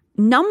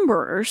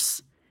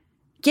numbers,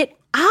 get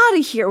out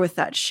of here with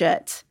that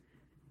shit.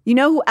 You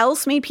know who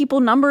else made people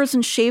numbers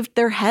and shaved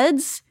their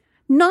heads?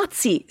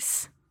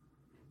 Nazis.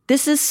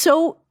 This is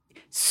so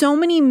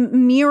many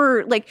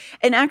mirror, like,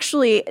 and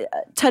actually,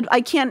 Ted,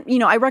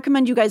 I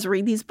recommend you guys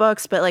read these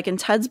books, but like in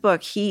Ted's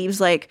book, he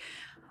was like,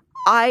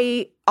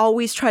 I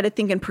always try to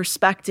think in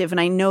perspective,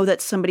 and I know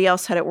that somebody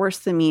else had it worse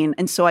than me.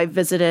 And so I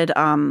visited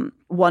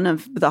one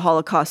of the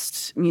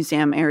Holocaust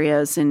museum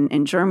areas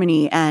in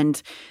Germany,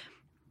 and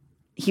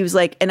he was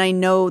like, and I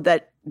know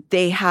that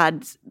they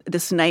had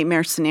this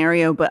nightmare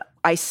scenario, but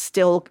I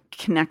still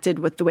connected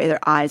with the way their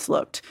eyes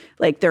looked.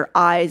 Like their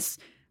eyes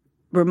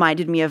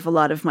reminded me of a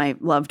lot of my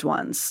loved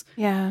ones.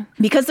 Yeah.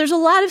 Because there's a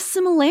lot of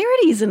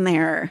similarities in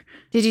there.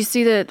 Did you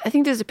see that? I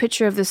think there's a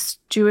picture of this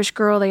Jewish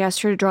girl. They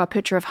asked her to draw a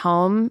picture of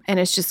home, and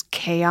it's just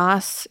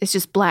chaos. It's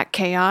just black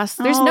chaos.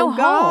 There's no home.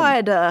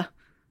 God.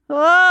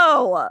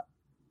 Oh,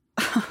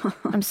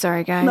 I'm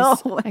sorry, guys.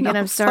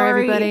 I'm sorry, sorry,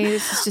 everybody.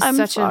 This is just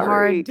such a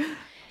hard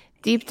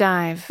deep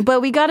dive. But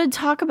we got to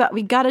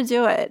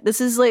do it.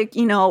 This is like,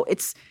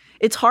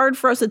 it's hard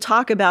for us to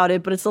talk about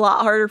it, but it's a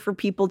lot harder for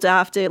people to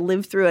have to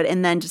live through it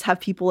and then just have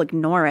people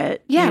ignore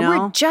it. Yeah,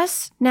 we're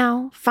just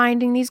now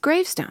finding these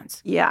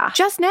gravestones. Yeah.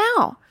 Just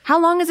now.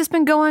 How long has this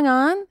been going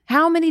on?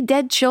 How many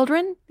dead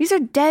children? These are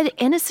dead,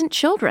 innocent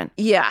children.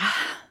 Yeah.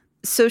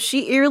 So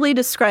she eerily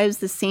describes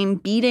the same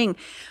beating.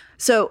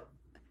 So,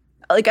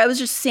 like I was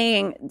just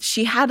saying,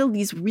 she had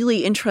these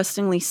really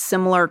interestingly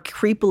similar,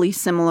 creepily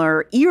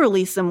similar,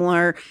 eerily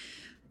similar,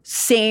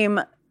 same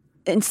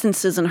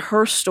instances in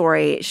her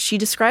story. She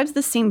describes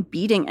the same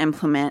beating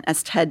implement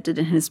as Ted did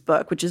in his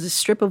book, which is a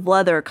strip of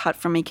leather cut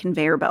from a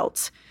conveyor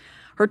belt.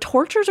 Her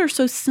tortures are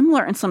so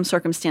similar in some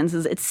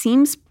circumstances, it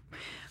seems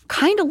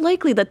kind of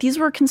likely that these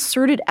were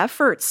concerted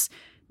efforts,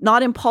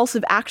 not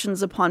impulsive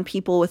actions upon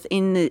people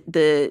within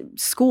the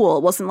school.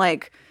 It wasn't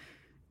like,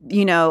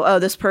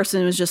 this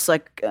person was just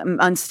like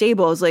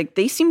unstable. It was like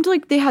they seemed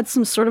like they had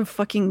some sort of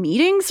fucking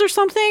meetings or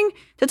something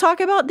to talk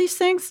about these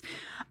things.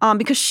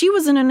 Because she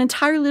was in an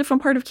entirely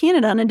different part of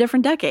Canada in a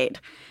different decade.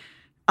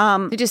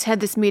 They just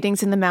had this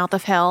meetings in the mouth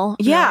of hell.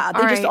 Yeah,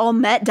 they just all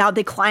met down.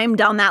 They climbed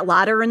down that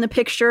ladder in the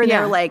picture. And they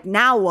were like,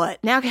 now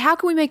what? Now, how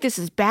can we make this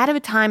as bad of a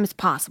time as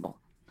possible?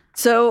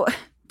 So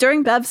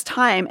during Bev's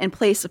time and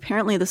place,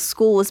 apparently the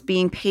school was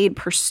being paid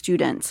per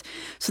student.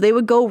 So they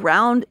would go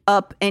round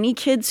up any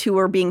kids who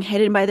were being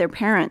hidden by their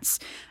parents.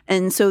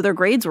 And so their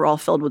grades were all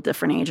filled with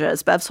different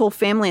ages. Bev's whole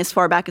family, as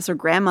far back as her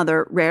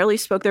grandmother, rarely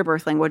spoke their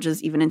birth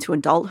languages even into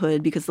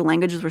adulthood because the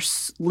languages were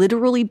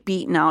literally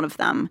beaten out of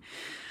them.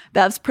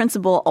 Bev's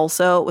principal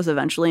also was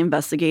eventually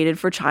investigated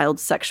for child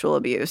sexual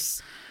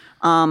abuse.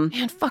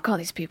 Man, fuck all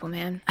these people,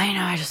 man. I know.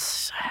 I'm going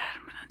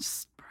to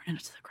just burn it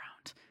to the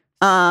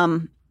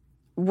ground.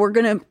 We're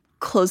going to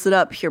close it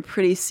up here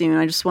pretty soon.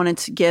 I just wanted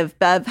to give,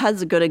 Bev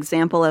has a good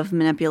example of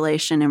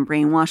manipulation and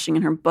brainwashing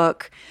in her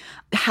book,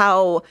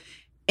 how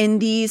in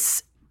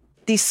these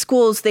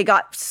schools, they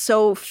got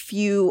so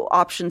few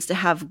options to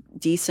have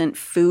decent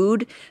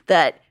food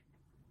that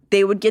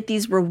they would get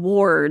these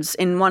rewards.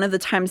 And one of the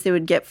times they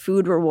would get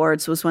food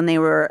rewards was when they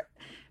were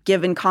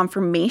given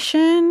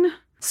confirmation.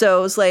 So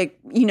it was like,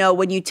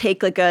 when you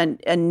take like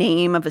a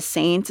name of a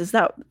saint, is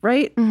that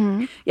right?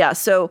 Mm-hmm. Yeah.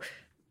 So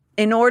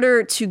in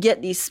order to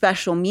get these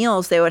special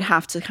meals, they would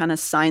have to kind of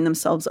sign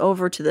themselves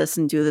over to this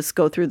and do this,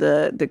 go through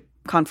the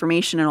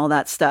confirmation and all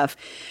that stuff.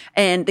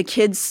 And the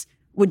kids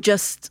would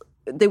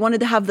they wanted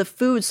to have the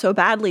food so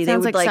badly.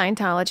 Sounds they would like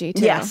Scientology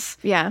too. Yes.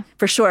 Yeah.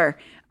 For sure.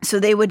 So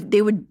they would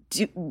do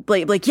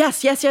like,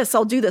 yes,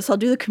 I'll do this. I'll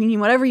do the communion,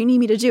 whatever you need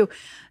me to do.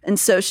 And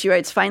so she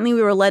writes, finally,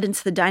 we were led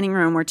into the dining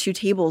room where 2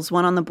 tables,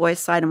 one on the boys'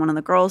 side and one on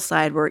the girls'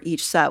 side, were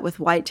each set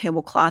with white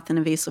tablecloth and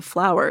a vase of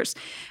flowers.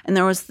 And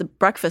there was the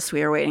breakfast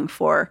we were waiting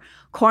for,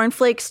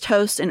 cornflakes,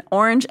 toast, and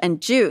orange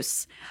and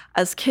juice.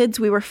 As kids,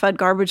 we were fed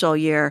garbage all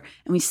year,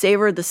 and we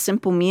savored the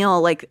simple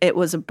meal like it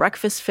was a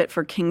breakfast fit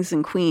for kings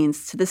and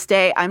queens. To this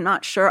day, I'm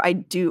not sure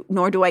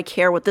nor do I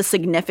care what the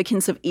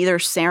significance of either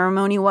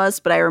ceremony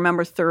was, but I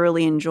remember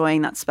thoroughly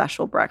enjoying that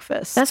special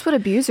breakfast. That's what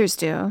abusers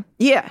do.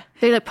 Yeah.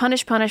 They like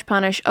punish.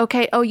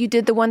 Okay, oh, you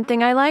did the one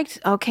thing I liked?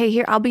 Okay,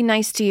 here, I'll be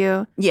nice to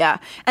you. Yeah.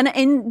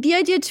 And the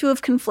idea, too,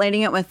 of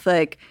conflating it with,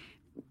 like,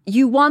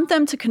 you want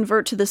them to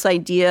convert to this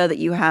idea that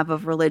you have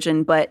of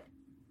religion, but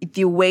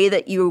the way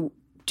that you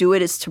do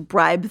it is to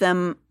bribe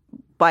them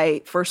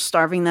by first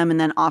starving them and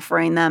then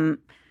offering them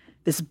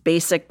this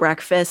basic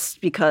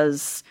breakfast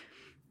because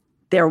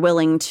they're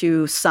willing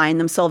to sign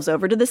themselves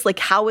over to this. Like,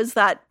 how is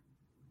that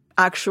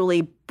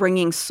actually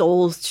bringing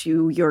souls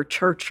to your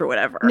church or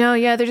whatever? No,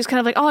 yeah, they're just kind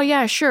of like, oh,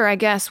 yeah, sure, I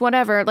guess,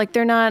 whatever. Like,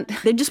 they're not...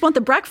 They just want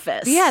the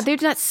breakfast. Yeah, they're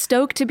not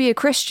stoked to be a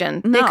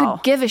Christian. No. They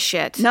could give a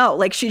shit. No,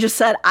 like she just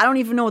said, I don't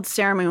even know what the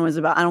ceremony was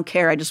about. I don't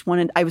care.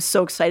 I was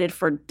so excited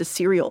for the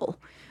cereal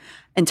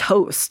and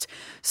toast.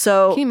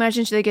 So can you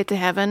imagine they get to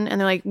heaven and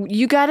they're like,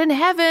 you got into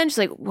heaven? She's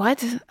like,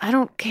 what? I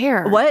don't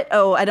care. What?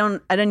 Oh, I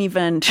don't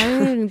even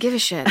give a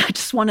shit. I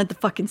just wanted the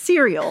fucking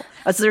cereal.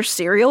 Is there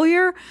cereal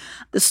here?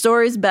 The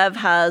stories Bev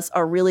has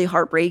are really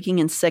heartbreaking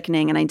and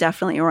sickening, and I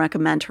definitely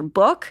recommend her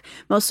book.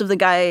 Most of the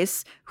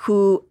guys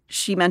who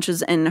she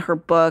mentions in her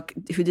book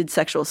who did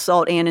sexual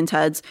assault, Ann and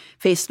Ted's,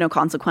 faced no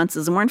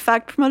consequences and were in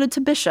fact promoted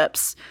to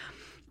bishops.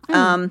 Give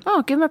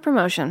them a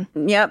promotion.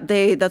 Yep,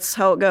 that's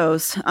how it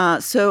goes.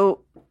 So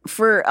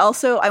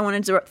I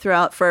wanted to throw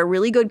out for a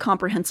really good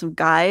comprehensive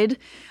guide,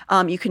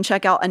 you can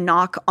check out A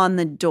Knock on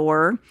the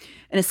Door,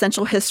 An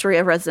Essential History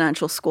of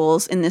Residential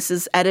Schools. And this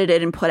is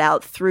edited and put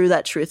out through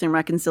that Truth and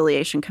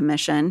Reconciliation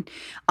Commission.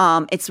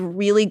 It's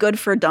really good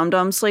for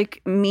dum-dums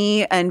like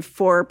me and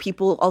for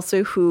people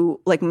also who,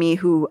 like me,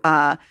 who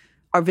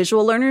are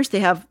visual learners. They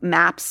have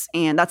maps,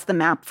 and that's the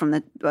map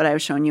from what I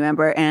was showing you,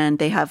 Amber, and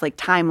they have like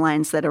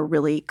timelines that are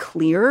really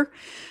clear.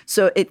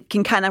 So it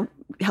can kind of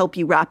help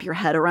you wrap your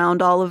head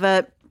around all of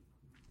it.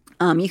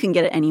 You can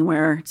get it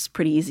anywhere. It's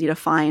pretty easy to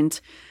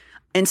find.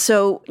 And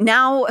so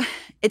now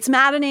it's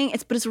maddening,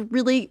 but it's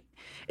really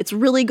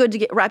good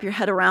to wrap your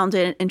head around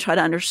it and try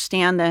to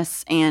understand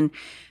this. And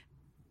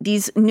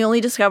these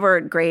newly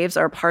discovered graves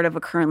are part of a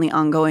currently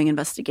ongoing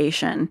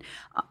investigation.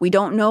 We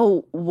don't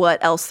know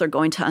what else they're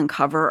going to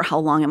uncover or how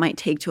long it might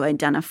take to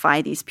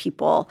identify these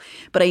people.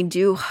 But I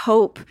do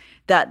hope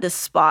that this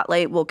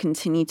spotlight will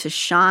continue to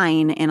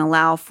shine and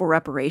allow for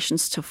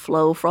reparations to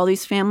flow for all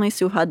these families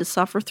who have had to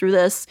suffer through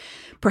this.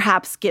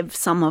 Perhaps give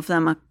some of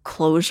them a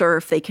closure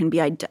if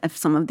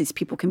some of these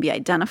people can be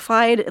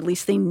identified. At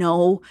least they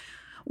know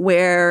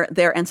where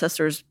their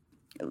ancestors'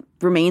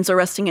 remains are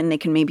resting, and they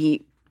can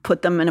maybe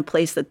put them in a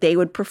place that they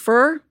would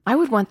prefer. I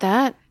would want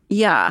that.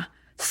 Yeah.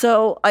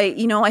 So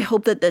I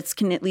hope that this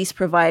can at least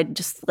provide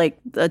just like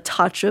a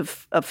touch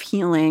of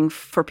healing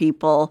for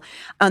people.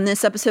 On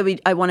this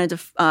episode, I wanted to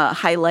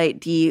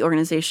highlight the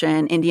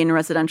organization Indian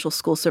Residential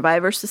School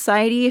Survivors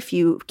Society. If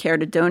you care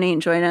to donate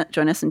and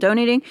join us in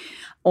donating,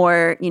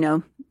 or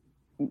no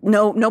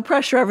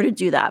pressure ever to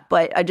do that,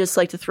 but I just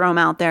like to throw them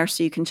out there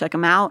so you can check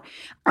them out.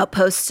 I'll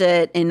post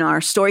it in our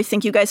story.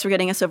 Thank you guys for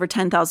getting us over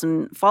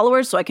 10,000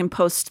 followers, so I can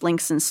post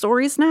links and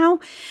stories now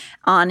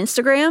on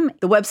Instagram.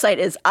 The website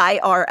is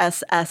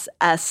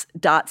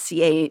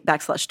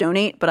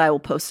irsss.ca/donate, but I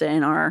will post it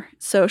in our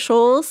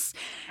socials.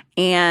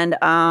 And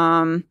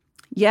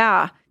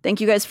thank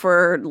you guys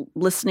for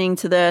listening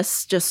to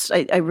this. Just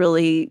I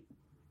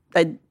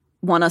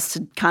want us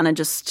to kind of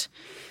just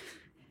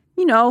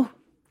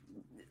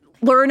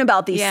learn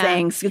about these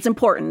things. It's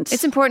important.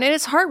 It's important, and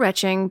it's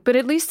heart-wrenching, but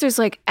at least there's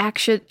like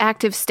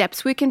active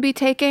steps we can be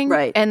taking.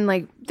 Right. And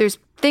like there's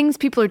things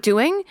people are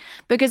doing,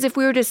 because if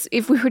we were just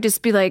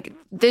be like,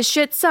 this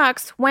shit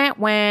sucks, wah,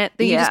 then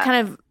you just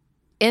kind of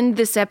end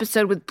this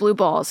episode with blue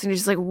balls, and you're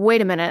just like,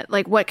 wait a minute,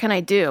 like what can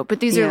I do? But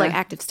these are like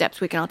active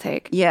steps we can all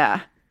take. Yeah.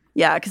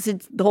 Yeah, because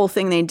it's the whole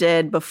thing they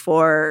did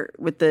before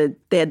they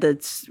had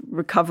the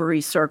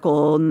recovery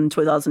circle in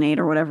 2008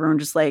 or whatever, and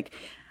just like,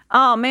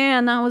 oh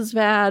man, that was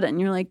bad.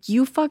 And you're like,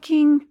 you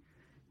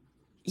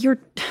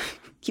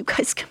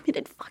guys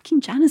committed fucking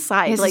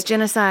genocide. It's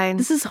genocide.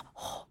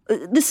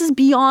 This is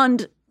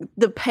beyond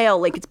the pale.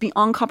 Like, it's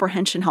beyond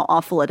comprehension how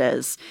awful it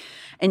is.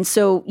 And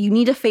so you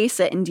need to face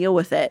it and deal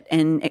with it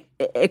and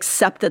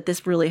accept that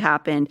this really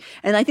happened.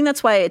 And I think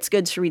that's why it's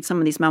good to read some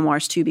of these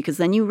memoirs too, because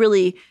then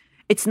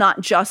it's not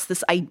just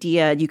this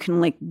idea. You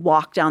can like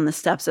walk down the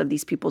steps of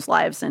these people's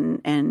lives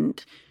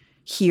and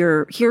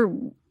hear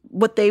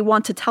what they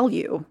want to tell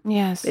you.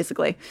 Yes.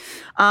 Basically.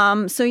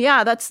 That's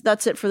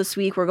it for this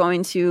week. We're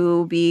going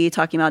to be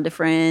talking about a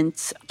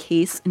different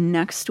case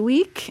next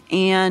week.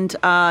 And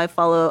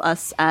follow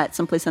us at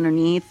Someplace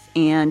Underneath,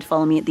 and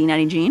follow me at The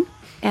Natty Jean.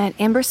 And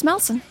Amber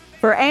Smelson.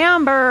 For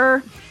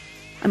Amber.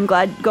 I'm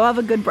glad. Go have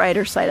a good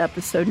Brighter Side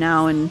episode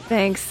now. And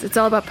thanks. It's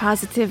all about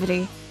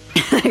positivity.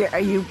 Are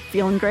you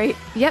feeling great?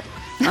 Yep.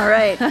 All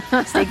right.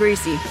 Stay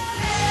greasy.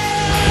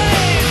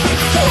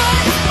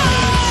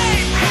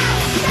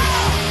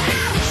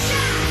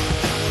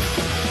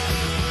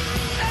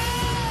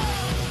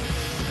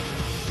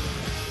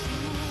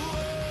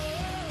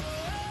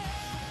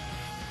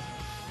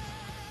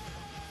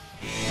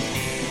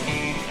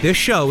 This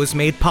show is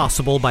made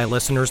possible by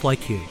listeners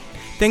like you.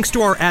 Thanks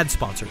to our ad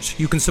sponsors,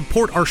 you can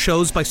support our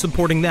shows by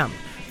supporting them.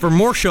 For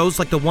more shows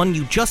like the one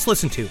you just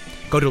listened to,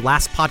 go to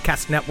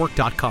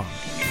lastpodcastnetwork.com.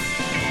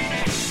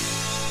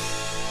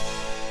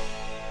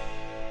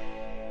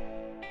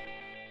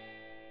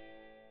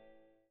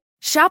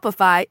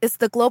 Shopify is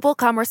the global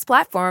commerce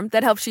platform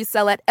that helps you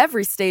sell at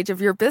every stage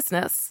of your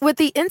business. With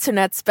the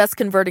internet's best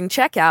converting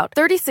checkout,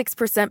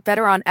 36%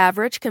 better on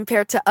average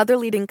compared to other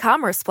leading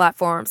commerce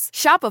platforms,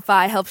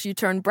 Shopify helps you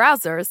turn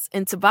browsers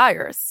into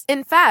buyers.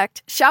 In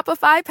fact,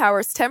 Shopify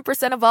powers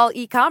 10% of all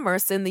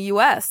e-commerce in the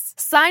U.S.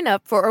 Sign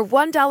up for a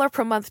 $1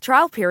 per month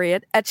trial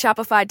period at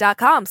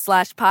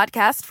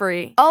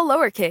shopify.com/podcastfree. All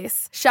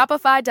lowercase,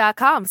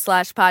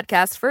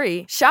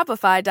 shopify.com/podcastfree,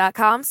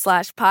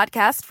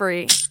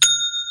 shopify.com/podcastfree.